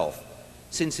itself,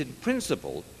 since in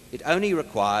principle it only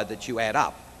required that you add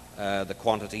up the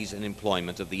quantities and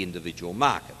employment of the individual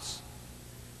markets.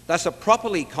 Thus, a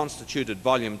properly constituted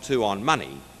Volume 2 on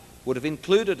money would have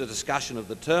included a discussion of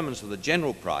the determinants of the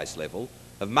general price level,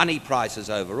 of money prices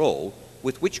overall,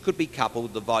 with which could be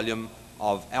coupled the volume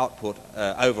of output,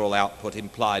 overall output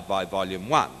implied by Volume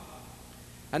 1.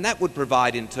 And that would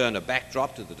provide in turn a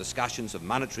backdrop to the discussions of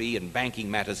monetary and banking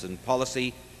matters and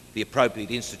policy, the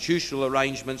appropriate institutional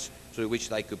arrangements through which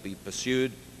they could be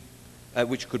pursued,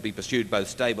 which could be pursued both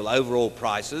stable overall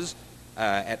prices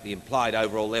at the implied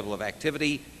overall level of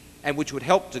activity, and which would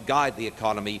help to guide the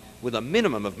economy with a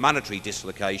minimum of monetary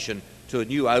dislocation to a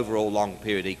new overall long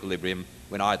period equilibrium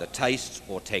when either tastes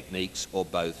or techniques or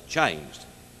both changed.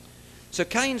 So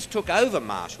Keynes took over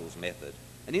Marshall's method,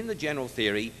 and in the general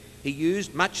theory he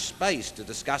used much space to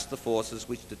discuss the forces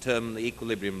which determine the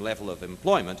equilibrium level of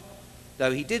employment,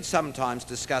 though he did sometimes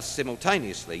discuss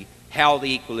simultaneously how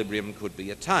the equilibrium could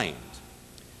be attained.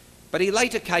 But he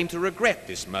later came to regret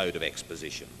this mode of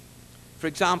exposition. For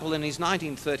example, in his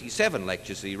 1937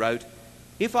 lectures he wrote,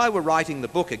 "If I were writing the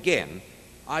book again,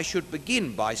 I should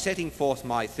begin by setting forth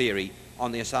my theory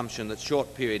on the assumption that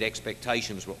short period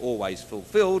expectations were always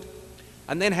fulfilled,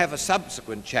 and then have a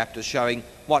subsequent chapter showing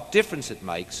what difference it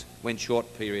makes when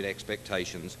short period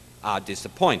expectations are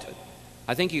disappointed."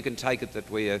 I think you can take it that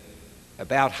we're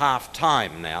about half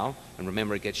time now, and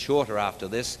remember it gets shorter after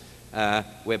this.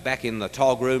 We're back in the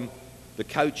tog room. The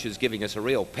coach is giving us a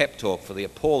real pep talk for the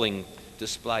appalling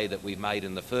display that we made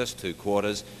in the first two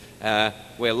quarters.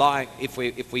 We're lying, if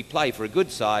we play for a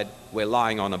good side, we're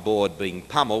lying on a board being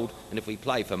pummeled, and if we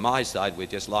play for my side, we're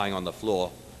just lying on the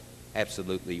floor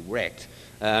absolutely wrecked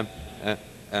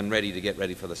and ready to get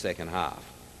ready for the second half.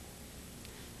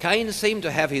 Keynes seemed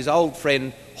to have his old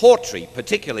friend Harcourt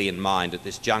particularly in mind at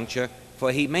this juncture,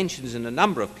 for he mentions in a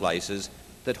number of places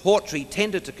that Harcourt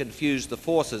tended to confuse the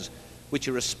forces which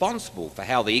are responsible for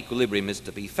how the equilibrium is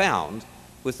to be found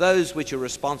with those which are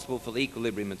responsible for the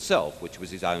equilibrium itself, which was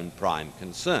his own prime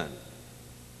concern.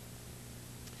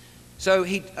 So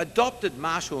he adopted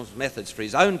Marshall's methods for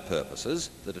his own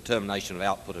purposes, the determination of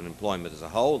output and employment as a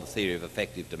whole, the theory of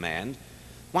effective demand,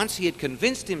 once he had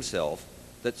convinced himself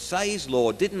that Say's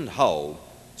law didn't hold,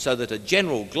 so that a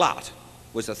general glut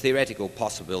was a theoretical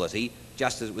possibility,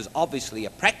 just as it was obviously a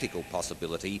practical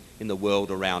possibility in the world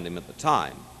around him at the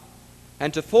time.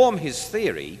 And to form his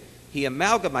theory, he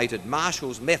amalgamated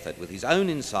Marshall's method with his own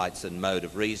insights and mode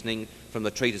of reasoning from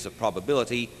the treatise of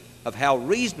probability of how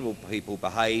reasonable people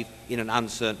behave in an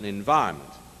uncertain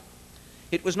environment.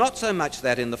 It was not so much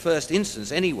that, in the first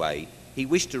instance anyway, he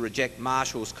wished to reject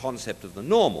Marshall's concept of the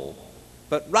normal,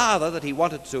 but rather that he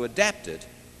wanted to adapt it,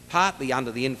 partly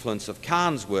under the influence of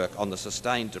Kahn's work on the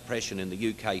sustained depression in the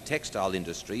UK textile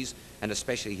industries, and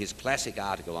especially his classic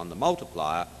article on the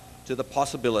multiplier, to the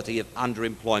possibility of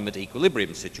underemployment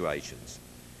equilibrium situations.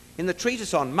 In the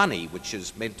treatise on money, which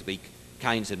is meant to be,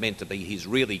 Keynes had meant to be his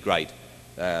really great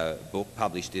book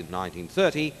published in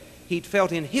 1930, he'd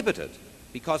felt inhibited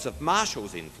because of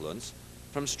Marshall's influence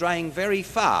from straying very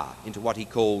far into what he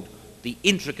called the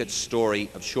intricate story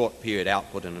of short period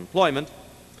output and employment,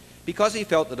 because he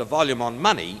felt that a volume on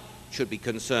money should be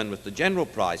concerned with the general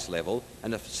price level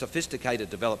and a sophisticated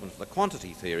development of the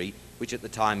quantity theory, which at the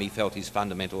time he felt his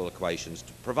fundamental equations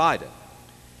provided.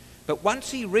 But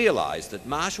once he realised that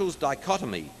Marshall's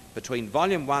dichotomy between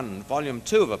volume 1 and volume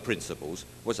 2 of a principles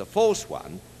was a false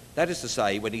one, that is to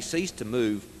say, when he ceased to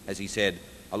move, as he said,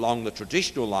 along the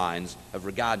traditional lines of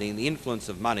regarding the influence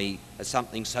of money as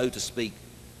something, so to speak,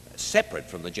 separate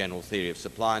from the general theory of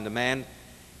supply and demand,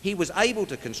 he was able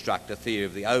to construct a theory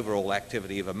of the overall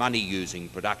activity of a money-using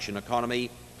production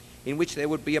economy in which there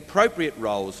would be appropriate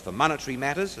roles for monetary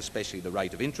matters, especially the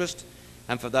rate of interest,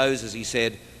 and for those, as he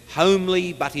said,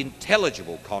 homely but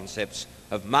intelligible concepts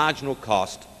of marginal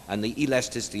cost and the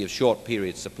elasticity of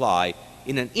short-period supply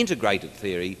in an integrated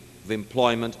theory of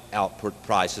employment, output,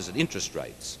 prices and interest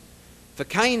rates. For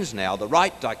Keynes now, the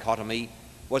right dichotomy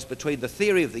was between the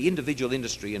theory of the individual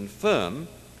industry and firm,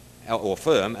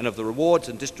 and of the rewards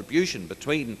and distribution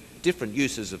between different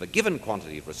uses of a given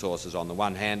quantity of resources on the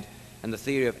one hand, and the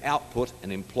theory of output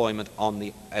and employment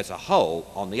as a whole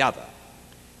on the other.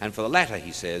 And for the latter,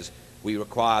 he says, we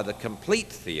require the complete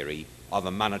theory of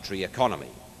a monetary economy.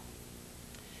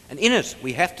 And in it,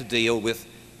 we have to deal with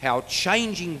how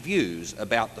changing views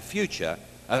about the future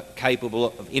are capable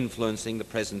of influencing the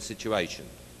present situation.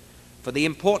 For the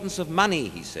importance of money,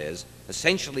 he says,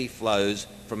 essentially flows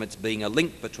from its being a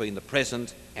link between the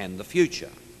present and the future.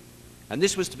 And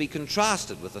this was to be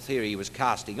contrasted with the theory he was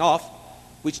casting off,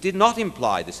 which did not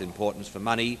imply this importance for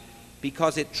money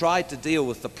because it tried to deal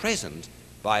with the present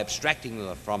by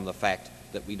abstracting from the fact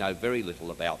that we know very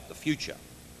little about the future.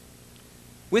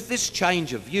 With this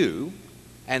change of view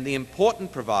and the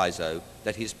important proviso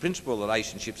that his principal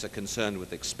relationships are concerned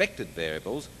with expected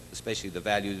variables, especially the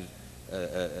values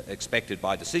expected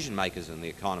by decision makers in the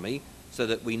economy, so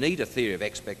that we need a theory of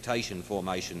expectation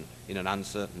formation in an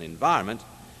uncertain environment,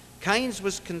 Keynes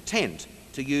was content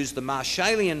to use the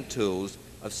Marshallian tools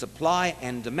of supply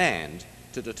and demand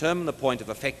to determine the point of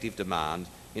effective demand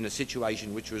in a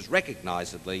situation which was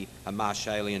recognisably a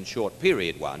Marshallian short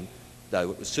period one,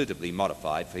 though it was suitably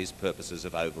modified for his purposes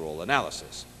of overall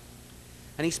analysis.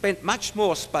 And he spent much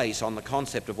more space on the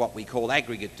concept of what we call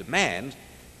aggregate demand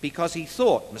because he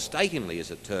thought, mistakenly as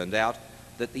it turned out,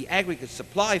 that the aggregate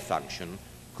supply function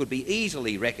could be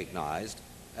easily recognised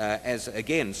as,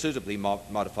 again, suitably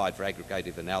modified for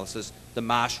aggregative analysis, the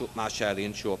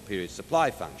Marshallian short period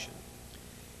supply function.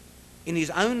 In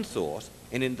his own thought,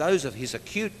 and in those of his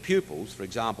acute pupils, for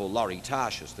example, Laurie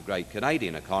Tarshis, the great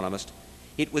Canadian economist,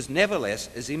 it was nevertheless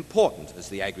as important as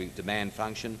the aggregate demand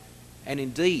function, and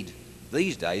indeed,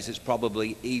 these days, it's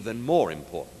probably even more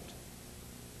important.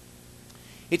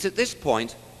 It's at this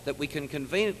point that we can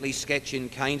conveniently sketch in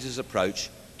Keynes's approach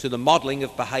to the modelling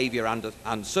of behaviour under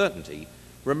uncertainty,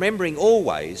 remembering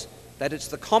always that it's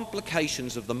the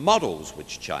complications of the models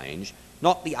which change,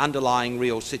 not the underlying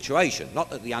real situation. Not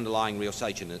that the underlying real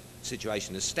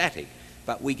situation is static,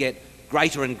 but we get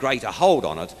greater and greater hold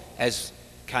on it as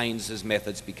Keynes's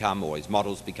methods become, or his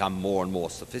models become, more and more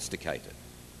sophisticated.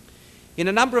 In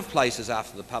a number of places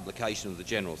after the publication of the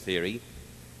general theory,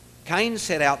 Keynes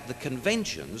set out the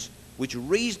conventions which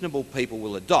reasonable people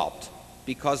will adopt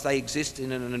because they exist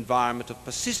in an environment of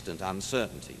persistent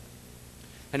uncertainty.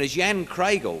 And as Jan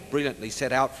Kregel brilliantly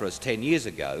set out for us 10 years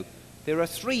ago, there are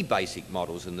 3 basic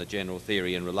models in the general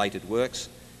theory and related works,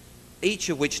 each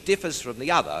of which differs from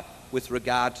the other with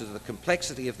regard to the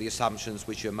complexity of the assumptions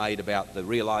which are made about the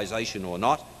realisation or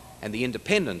not, and the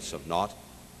independence of not,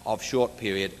 of short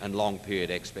period and long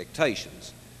period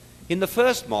expectations. In the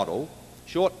first model,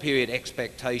 short period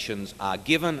expectations are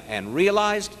given and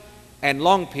realised, and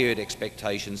long period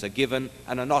expectations are given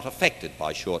and are not affected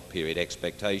by short period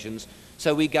expectations,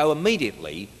 so we go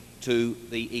immediately to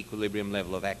the equilibrium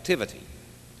level of activity.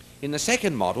 In the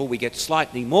second model, we get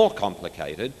slightly more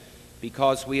complicated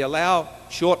because we allow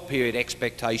short period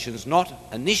expectations not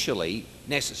initially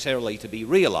necessarily to be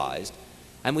realised,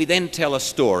 and we then tell a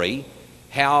story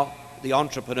how the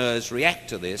entrepreneurs react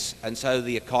to this, and so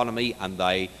the economy and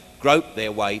they grope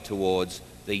their way towards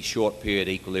the short period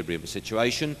equilibrium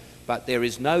situation, but there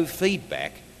is no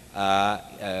feedback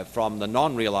from the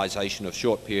non-realisation of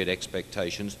short period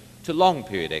expectations to long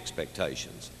period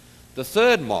expectations. The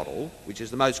third model, which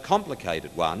is the most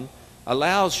complicated one,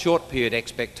 allows short period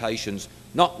expectations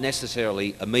not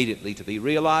necessarily immediately to be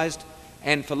realised,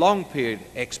 and for long period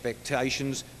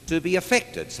expectations to be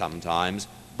affected sometimes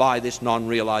by this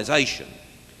non-realisation.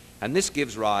 And this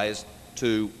gives rise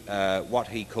to what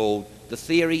he called the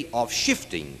theory of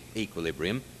shifting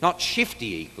equilibrium, not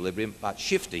shifty equilibrium, but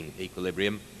shifting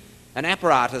equilibrium, an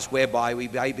apparatus whereby we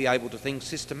may be able to think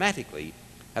systematically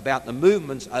about the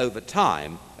movements over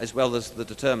time as well as the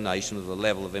determination of the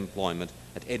level of employment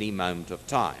at any moment of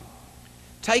time.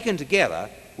 Taken together,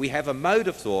 we have a mode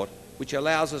of thought which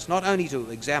allows us not only to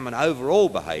examine overall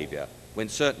behaviour when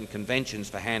certain conventions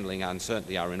for handling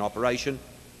uncertainty are in operation,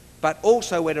 but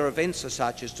also when events are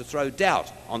such as to throw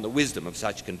doubt on the wisdom of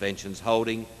such conventions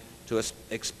holding, to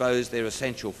expose their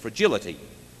essential fragility.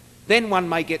 Then one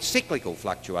may get cyclical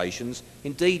fluctuations,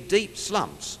 indeed deep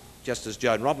slumps, just as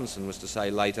Joan Robinson was to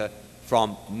say later,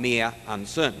 from mere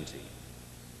uncertainty.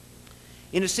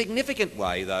 In a significant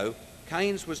way, though,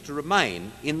 Keynes was to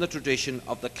remain in the tradition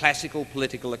of the classical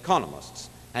political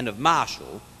economists and of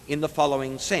Marshall in the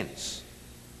following sense.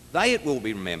 They, it will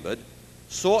be remembered,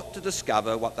 sought to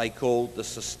discover what they called the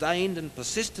sustained and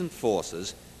persistent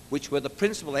forces which were the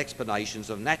principal explanations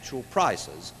of natural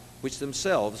prices, which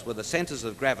themselves were the centres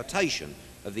of gravitation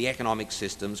of the economic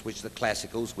systems which the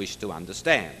classicals wished to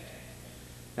understand.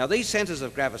 Now, these centres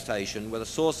of gravitation were the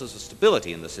sources of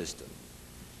stability in the system.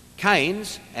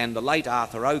 Keynes and the late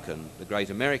Arthur Oken, the great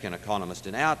American economist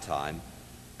in our time,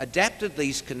 adapted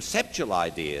these conceptual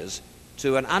ideas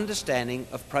to an understanding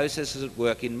of processes at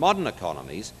work in modern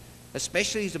economies,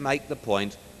 especially to make the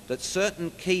point that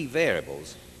certain key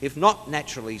variables, if not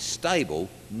naturally stable,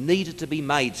 needed to be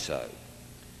made so.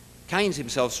 Keynes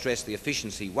himself stressed the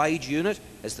efficiency wage unit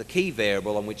as the key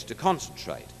variable on which to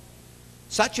concentrate.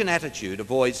 Such an attitude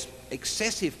avoids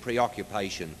excessive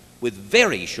preoccupation with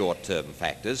very short-term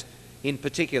factors, in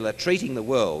particular treating the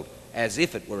world as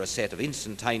if it were a set of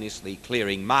instantaneously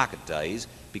clearing market days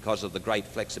because of the great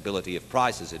flexibility of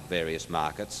prices in various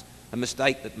markets, a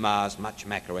mistake that mars much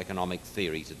macroeconomic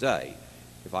theory today.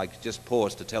 If I could just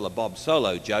pause to tell a Bob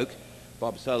Solow joke.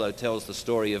 Bob Solow tells the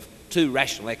story of 2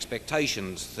 rational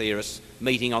expectations theorists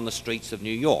meeting on the streets of New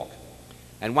York.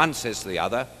 And one says to the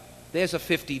other, "There's a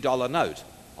 $50 note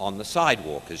on the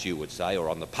sidewalk," as you would say, or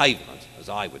on the pavement, as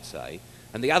I would say.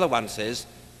 And the other one says,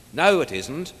 "No, it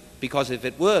isn't, because if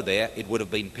it were there, it would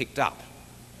have been picked up."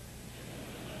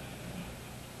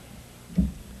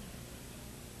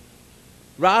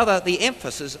 Rather, the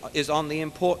emphasis is on the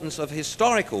importance of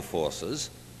historical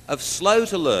forces, of slow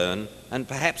to learn and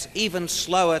perhaps even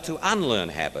slower to unlearn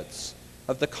habits,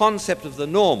 of the concept of the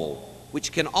normal,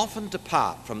 which can often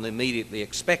depart from the immediately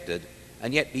expected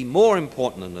and yet be more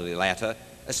important than the latter,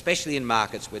 especially in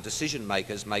markets where decision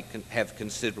makers may have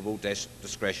considerable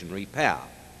discretionary power.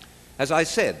 As I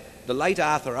said, the late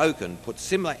Arthur Oken put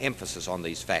similar emphasis on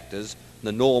these factors,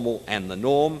 the normal and the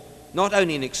norm, not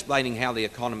only in explaining how the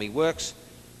economy works,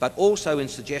 but also in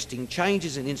suggesting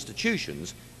changes in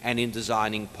institutions and in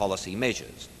designing policy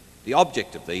measures. The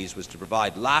object of these was to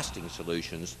provide lasting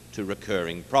solutions to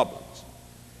recurring problems.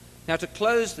 Now, to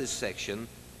close this section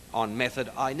on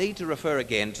method, I need to refer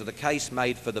again to the case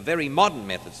made for the very modern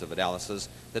methods of analysis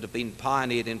that have been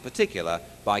pioneered in particular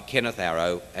by Kenneth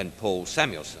Arrow and Paul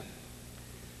Samuelson.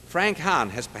 Frank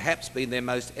Hahn has perhaps been their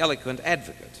most eloquent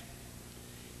advocate.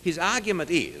 His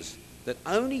argument is that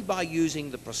only by using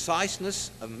the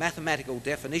preciseness of mathematical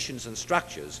definitions and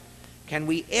structures can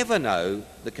we ever know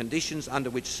the conditions under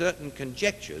which certain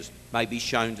conjectures may be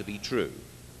shown to be true.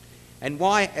 and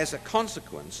why, as a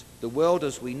consequence, the world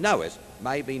as we know it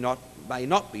may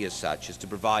not be as such as to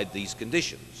provide these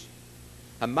conditions.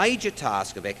 A major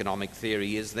task of economic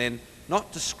theory is then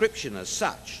not description as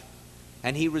such,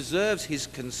 and he reserves his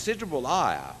considerable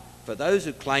ire for those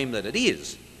who claim that it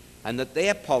is, and that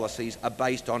their policies are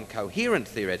based on coherent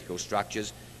theoretical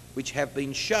structures which have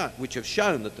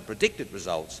shown that the predicted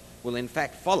results will in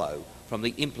fact follow from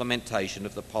the implementation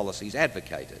of the policies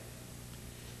advocated.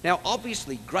 Now,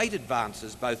 obviously, great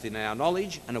advances both in our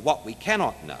knowledge and of what we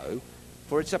cannot know,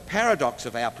 for it's a paradox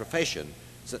of our profession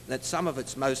that some of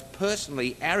its most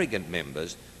personally arrogant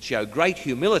members show great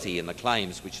humility in the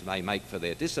claims which they make for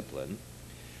their discipline,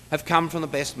 have come from the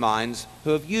best minds who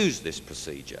have used this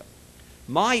procedure.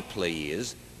 My plea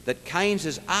is that Keynes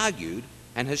has argued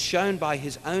and has shown by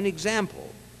his own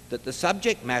example that the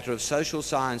subject matter of social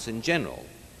science in general,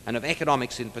 and of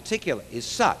economics in particular, is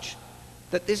such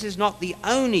that this is not the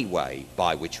only way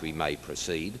by which we may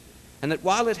proceed, and that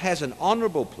while it has an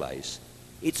honourable place,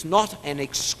 it's not an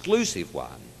exclusive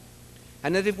one,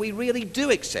 and that if we really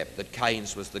do accept that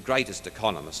Keynes was the greatest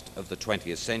economist of the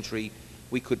 20th century,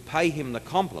 we could pay him the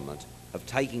compliment of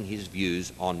taking his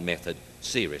views on method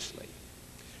seriously.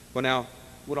 Well, now,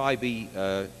 would I be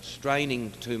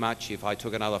straining too much if I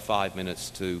took another 5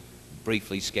 minutes to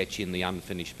briefly sketch in the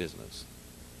unfinished business?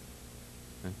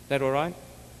 Is that all right?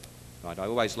 Right, I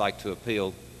always like to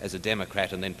appeal as a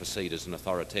democrat and then proceed as an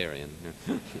authoritarian.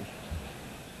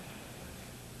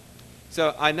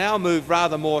 So I now move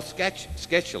rather more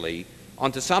sketchily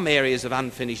onto some areas of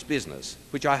unfinished business,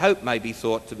 which I hope may be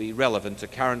thought to be relevant to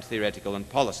current theoretical and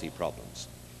policy problems.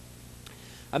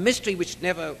 A mystery which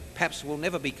perhaps will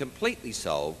never be completely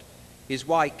solved is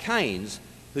why Keynes,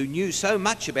 who knew so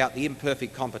much about the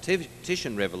imperfect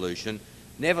competition revolution,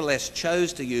 nevertheless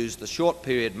chose to use the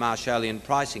short-period Marshallian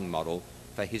pricing model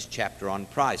for his chapter on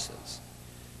prices.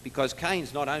 Because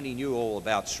Keynes not only knew all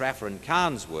about Schaffer and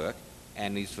Kahn's work,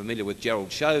 and he's familiar with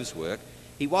Gerald Shove's work,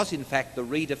 he was in fact the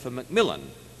reader for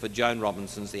Macmillan for Joan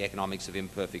Robinson's The Economics of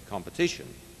Imperfect Competition.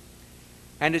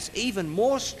 And it's even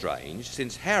more strange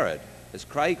since Harrod, as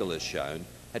Kriegel has shown,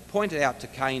 had pointed out to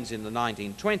Keynes in the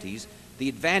 1920s the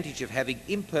advantage of having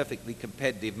imperfectly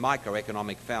competitive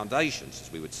microeconomic foundations,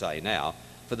 as we would say now,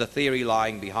 for the theory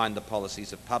lying behind the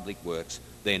policies of public works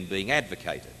then being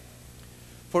advocated.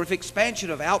 For if expansion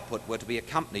of output were to be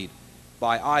accompanied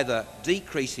by either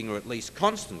decreasing or at least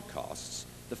constant costs,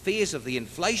 the fears of the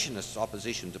inflationists'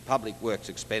 opposition to public works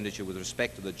expenditure with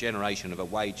respect to the generation of a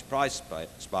wage price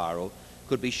spiral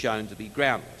could be shown to be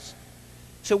groundless.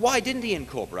 So why didn't he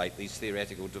incorporate these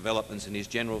theoretical developments in his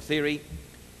general theory?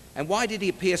 And why did he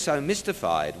appear so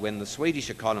mystified when the Swedish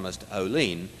economist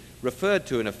Ohlin referred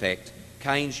to, in effect,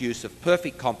 Keynes' use of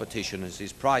perfect competition as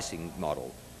his pricing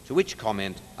model, to which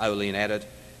comment Ohlin added,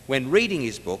 "When reading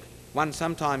his book, one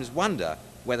sometimes wonder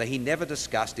whether he never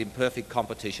discussed imperfect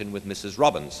competition with Mrs.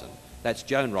 Robinson." That's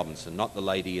Joan Robinson, not the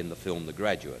lady in the film The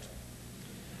Graduate.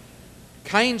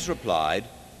 Keynes replied,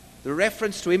 "The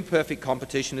reference to imperfect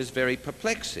competition is very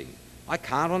perplexing. I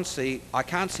can't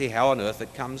see how on earth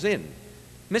it comes in.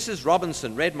 Mrs.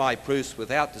 Robinson read my proofs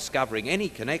without discovering any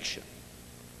connection.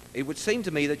 It would seem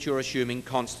to me that you're assuming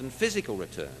constant physical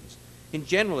returns. In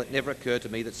general, it never occurred to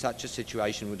me that such a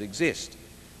situation would exist.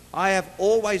 I have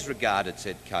always regarded,"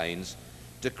 said Keynes,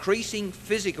 "decreasing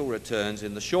physical returns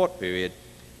in the short period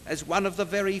as one of the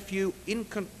very few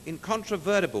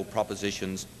incontrovertible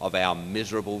propositions of our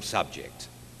miserable subject."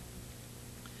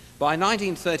 By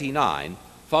 1939,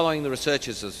 following the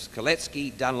researches of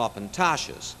Skoletsky, Dunlop and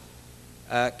Tarshas,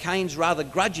 Keynes rather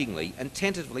grudgingly and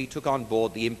tentatively took on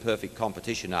board the imperfect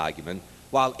competition argument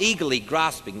while eagerly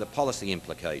grasping the policy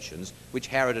implications which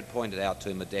Harrod had pointed out to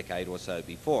him a decade or so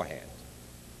beforehand.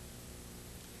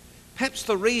 Perhaps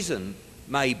the reason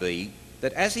may be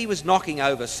that as he was knocking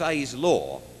over Say's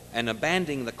law and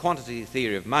abandoning the quantity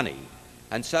theory of money,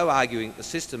 and so arguing that the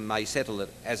system may settle it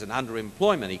as an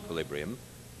underemployment equilibrium,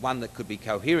 one that could be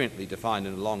coherently defined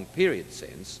in a long period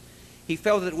sense, he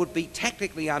felt that it would be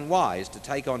tactically unwise to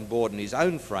take on board in his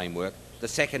own framework the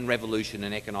second revolution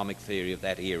in economic theory of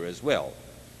that era as well.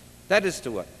 That is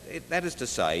to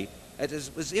say, it is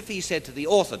as if he said to the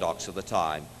orthodox of the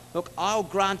time, "Look, I'll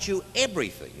grant you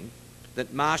everything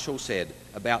that Marshall said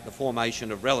about the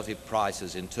formation of relative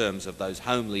prices in terms of those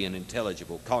homely and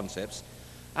intelligible concepts,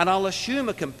 and I'll assume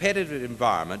a competitive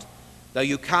environment, though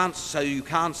you can't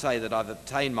say that I've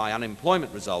obtained my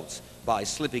unemployment results by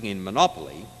slipping in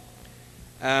monopoly,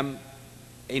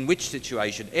 in which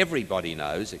situation everybody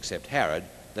knows, except Harrod,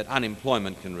 that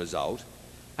unemployment can result,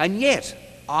 and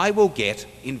yet I will get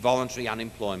involuntary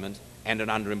unemployment and an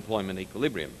underemployment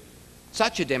equilibrium."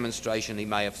 Such a demonstration, he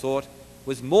may have thought,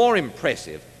 was more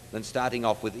impressive than starting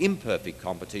off with imperfect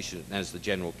competition as the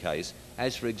general case,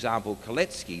 as, for example,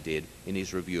 Koletsky did in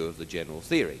his review of the general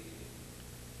theory.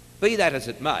 Be that as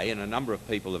it may, and a number of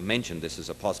people have mentioned this as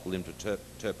a possible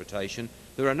interpretation,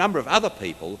 there are a number of other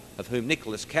people, of whom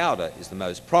Nicholas Cowder is the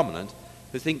most prominent,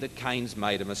 who think that Keynes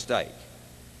made a mistake.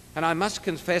 And I must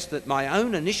confess that my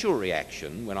own initial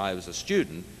reaction when I was a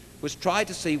student was try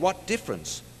to see what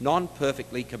difference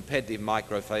non-perfectly competitive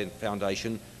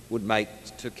micro-foundation would make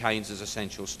to Keynes's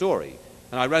essential story.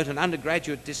 And I wrote an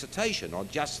undergraduate dissertation on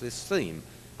just this theme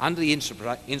under the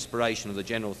inspiration of the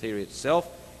general theory itself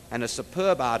and a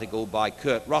superb article by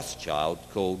Kurt Rothschild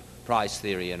called Price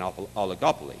Theory and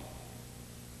Oligopoly.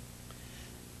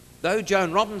 Though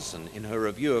Joan Robinson, in her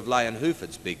review of Lay and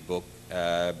Huford's big book,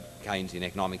 Keynes in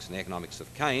Economics and the Economics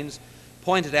of Keynes,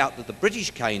 pointed out that the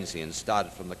British Keynesians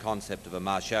started from the concept of a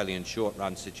Marshallian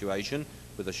short-run situation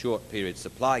with a short-period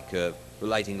supply curve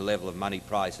relating the level of money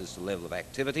prices to the level of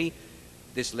activity.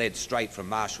 This led straight from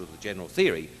Marshall to the general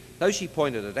theory. Though she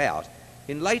pointed it out,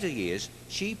 in later years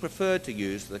she preferred to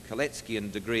use the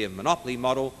Koletskian degree of monopoly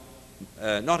model,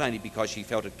 not only because she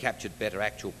felt it captured better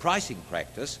actual pricing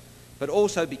practice, but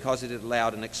also because it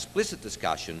allowed an explicit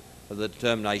discussion of the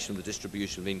determination of the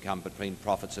distribution of income between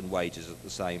profits and wages at the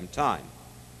same time.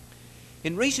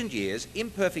 In recent years,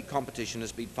 imperfect competition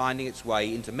has been finding its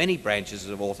way into many branches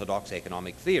of orthodox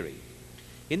economic theory.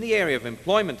 In the area of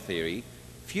employment theory,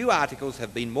 few articles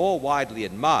have been more widely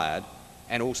admired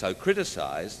and also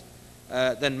criticised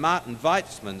than Martin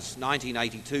Weitzman's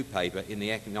 1982 paper in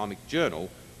the Economic Journal,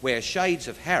 where shades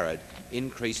of Harrod,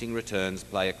 increasing returns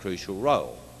play a crucial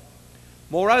role.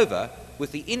 Moreover,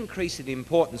 with the increase in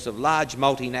importance of large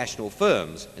multinational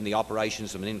firms in the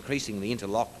operations of an increasingly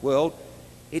interlocked world,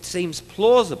 it seems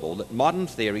plausible that modern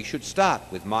theory should start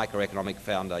with microeconomic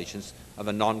foundations of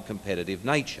a non-competitive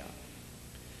nature.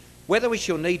 Whether we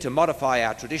shall need to modify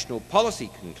our traditional policy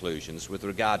conclusions with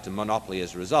regard to monopoly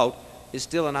as a result is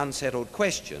still an unsettled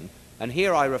question, and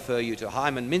here I refer you to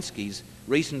Hyman Minsky's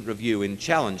recent review in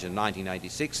Challenge in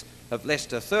 1986 of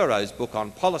Lester Thuro's book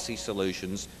on policy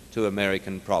solutions to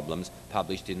American problems,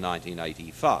 published in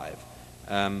 1985.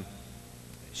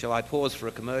 Shall I pause for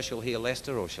a commercial here,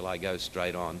 Lester, or shall I go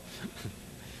straight on?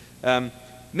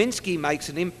 Minsky makes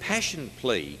an impassioned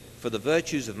plea for the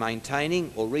virtues of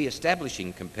maintaining or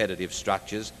re-establishing competitive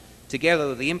structures together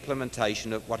with the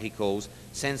implementation of what he calls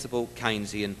sensible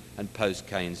Keynesian and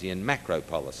post-Keynesian macro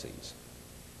policies.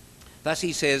 Thus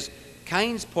he says,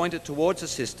 Keynes pointed towards a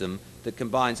system that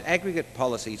combines aggregate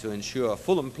policy to ensure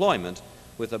full employment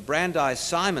with a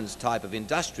Brandeis-Simons type of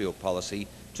industrial policy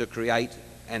to create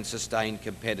and sustain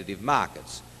competitive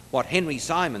markets, what Henry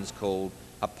Simons called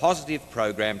a positive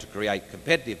program to create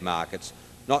competitive markets,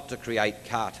 not to create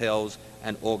cartels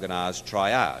and organised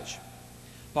triage.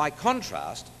 By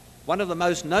contrast, one of the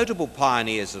most notable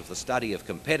pioneers of the study of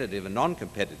competitive and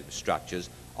non-competitive structures,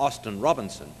 Austin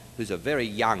Robinson, who's a very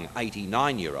young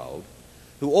 89-year-old,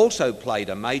 who also played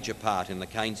a major part in the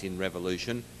Keynesian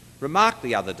revolution, remarked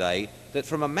the other day that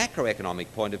from a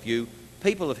macroeconomic point of view,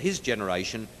 people of his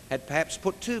generation had perhaps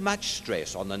put too much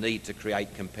stress on the need to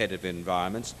create competitive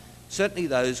environments, certainly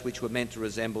those which were meant to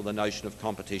resemble the notion of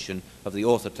competition of the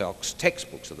orthodox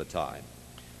textbooks of the time.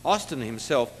 Austin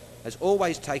himself has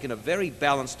always taken a very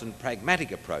balanced and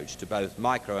pragmatic approach to both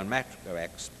micro and macro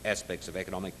aspects of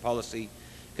economic policy,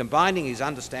 combining his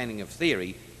understanding of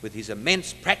theory with his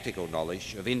immense practical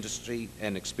knowledge of industry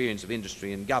and experience of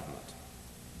industry and government.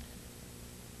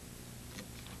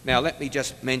 Now, let me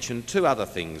just mention two other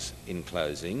things in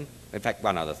closing. In fact,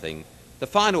 one other thing. The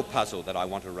final puzzle that I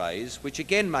want to raise, which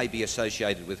again may be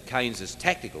associated with Keynes's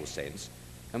tactical sense,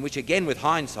 and which again with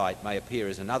hindsight may appear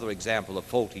as another example of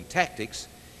faulty tactics,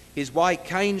 is why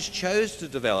Keynes chose to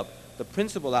develop the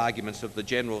principal arguments of the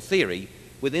general theory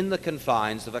within the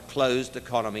confines of a closed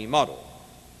economy model.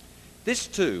 This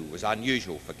too was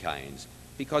unusual for Keynes,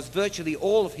 because virtually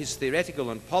all of his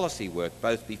theoretical and policy work,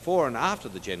 both before and after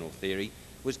the general theory,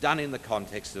 was done in the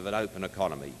context of an open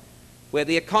economy, where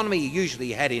the economy he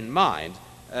usually had in mind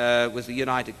was the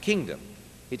United Kingdom.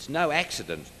 It's no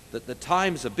accident that the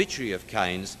Times obituary of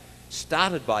Keynes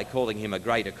started by calling him a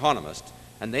great economist,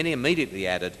 and then immediately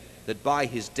added that by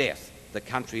his death the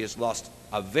country has lost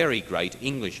a very great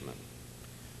Englishman.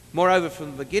 Moreover,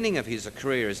 from the beginning of his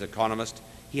career as economist,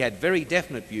 he had very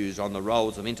definite views on the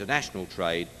roles of international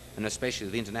trade, and especially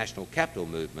of international capital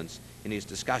movements, in his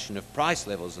discussion of price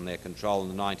levels and their control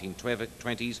in the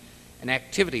 1920s and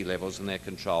activity levels and their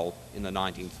control in the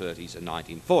 1930s and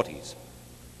 1940s.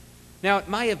 Now, it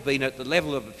may have been at the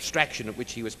level of abstraction at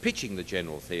which he was pitching the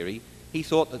general theory, he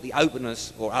thought that the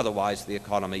openness or otherwise the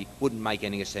economy wouldn't make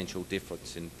any essential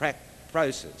difference in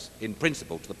process, in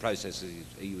principle, to the processes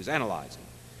he was analysing.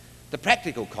 The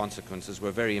practical consequences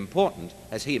were very important,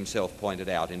 as he himself pointed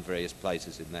out in various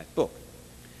places in that book.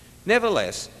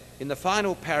 Nevertheless, in the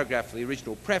final paragraph of the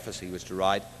original preface he was to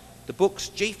write, the book's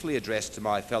chiefly addressed to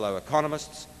my fellow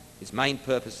economists, its main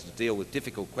purpose is to deal with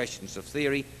difficult questions of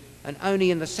theory, and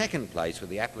only in the second place with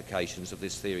the applications of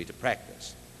this theory to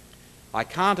practice. I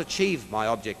can't achieve my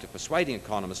object of persuading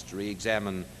economists to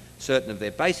re-examine certain of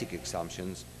their basic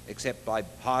assumptions except by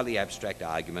highly abstract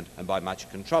argument and by much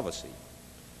controversy.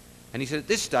 And he said at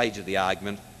this stage of the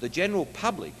argument, the general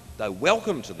public, though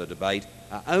welcome to the debate,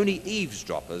 are only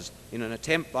eavesdroppers in an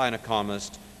attempt by an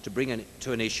economist to bring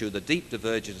to an issue the deep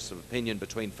divergence of opinion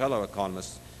between fellow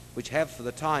economists which have for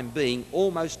the time being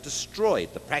almost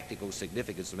destroyed the practical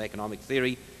significance of economic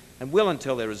theory and will,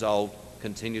 until they're resolved,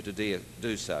 continue to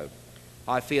do so.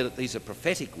 I fear that these are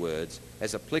prophetic words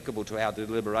as applicable to our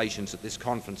deliberations at this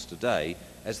conference today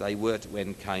as they were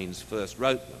when Keynes first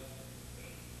wrote them.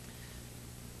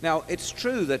 Now, it's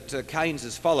true that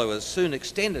Keynes's followers soon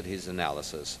extended his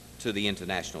analysis to the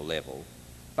international level,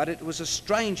 but it was a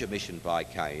strange omission by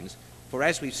Keynes, for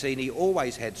as we've seen, he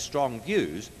always had strong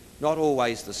views, not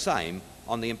always the same,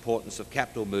 on the importance of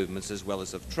capital movements as well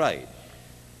as of trade.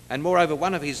 And moreover,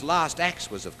 one of his last acts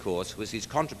was, of course, his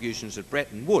contributions at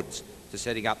Bretton Woods to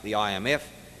setting up the IMF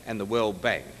and the World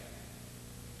Bank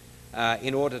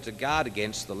in order to guard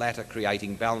against the latter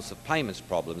creating balance of payments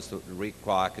problems that would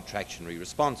require contractionary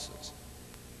responses.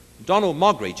 Donald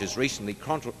Moggridge has recently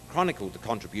chronicled the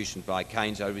contribution by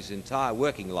Keynes over his entire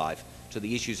working life to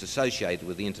the issues associated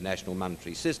with the international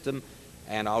monetary system,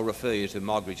 and I'll refer you to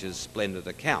Moggridge's splendid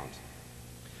account.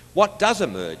 What does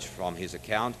emerge from his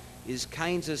account is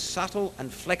Keynes's subtle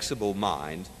and flexible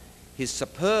mind, his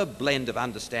superb blend of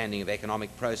understanding of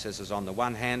economic processes on the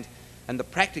one hand, and the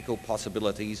practical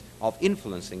possibilities of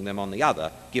influencing them on the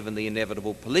other, given the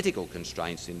inevitable political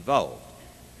constraints involved.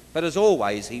 But as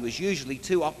always, he was usually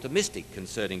too optimistic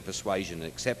concerning persuasion and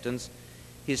acceptance.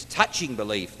 His touching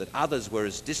belief that others were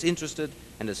as disinterested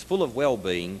and as full of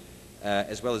well-being,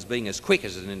 as well as being as quick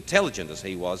and intelligent as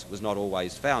he was not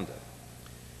always founded.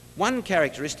 One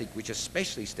characteristic which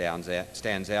especially stands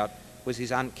out was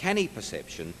his uncanny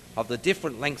perception of the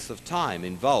different lengths of time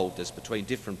involved as between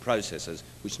different processes,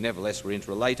 which nevertheless were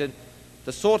interrelated,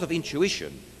 the sort of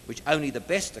intuition which only the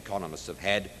best economists have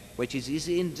had, which is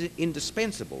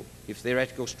indispensable if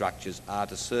theoretical structures are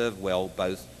to serve well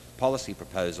both policy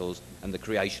proposals and the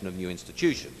creation of new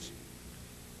institutions.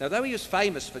 Now, though he was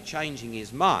famous for changing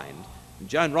his mind,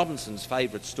 Joan Robinson's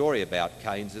favourite story about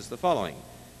Keynes is the following.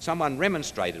 Someone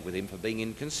remonstrated with him for being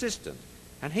inconsistent,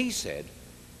 and he said,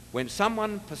 "When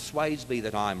someone persuades me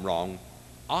that I'm wrong,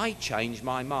 I change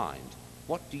my mind.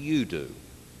 What do you do?"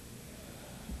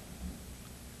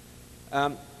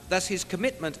 Thus, his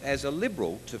commitment as a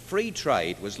liberal to free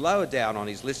trade was lower down on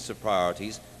his lists of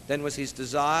priorities than was his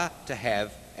desire to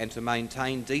have and to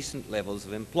maintain decent levels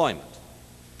of employment.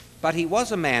 But he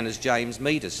was a man, as James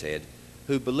Meader said,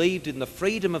 who believed in the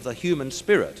freedom of the human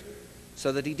spirit,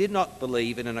 so that he did not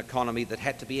believe in an economy that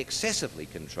had to be excessively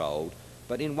controlled,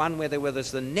 but in one where there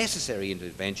was the necessary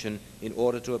intervention in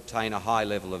order to obtain a high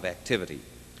level of activity.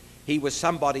 He was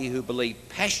somebody who believed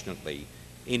passionately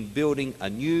in building a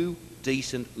new,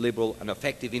 decent, liberal and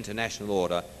effective international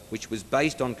order which was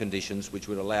based on conditions which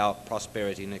would allow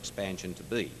prosperity and expansion to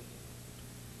be.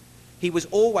 He was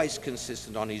always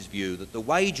consistent on his view that the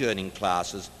wage-earning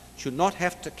classes should not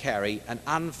have to carry an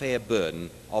unfair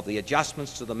burden of the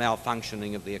adjustments to the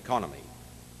malfunctioning of the economy.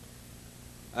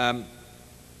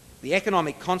 The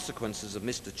Economic Consequences of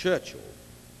Mr. Churchill,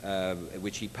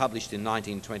 which he published in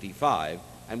 1925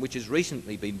 and which has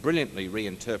recently been brilliantly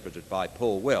reinterpreted by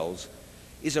Paul Wells,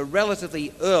 is a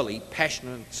relatively early,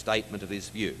 passionate statement of his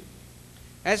view.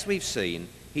 As we've seen,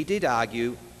 he did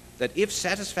argue that if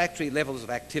satisfactory levels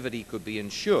of activity could be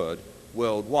ensured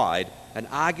worldwide, an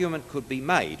argument could be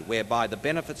made whereby the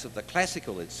benefits of the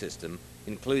classical system,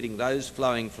 including those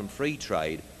flowing from free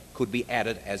trade, could be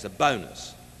added as a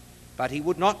bonus. But he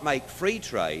would not make free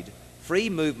trade, free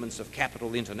movements of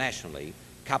capital internationally,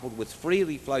 coupled with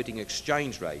freely floating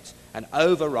exchange rates, an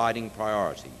overriding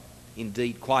priority.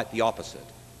 Indeed, quite the opposite.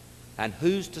 And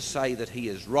who's to say that he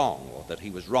is wrong, or that he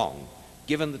was wrong,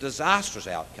 given the disastrous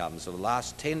outcomes of the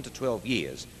last 10 to 12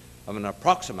 years of an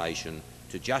approximation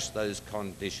to just those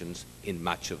conditions in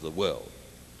much of the world?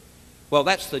 Well,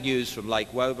 that's the news from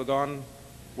Lake Wobegon,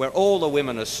 where all the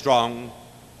women are strong,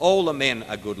 all the men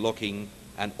are good looking,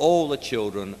 and all the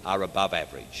children are above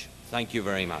average. Thank you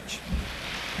very much.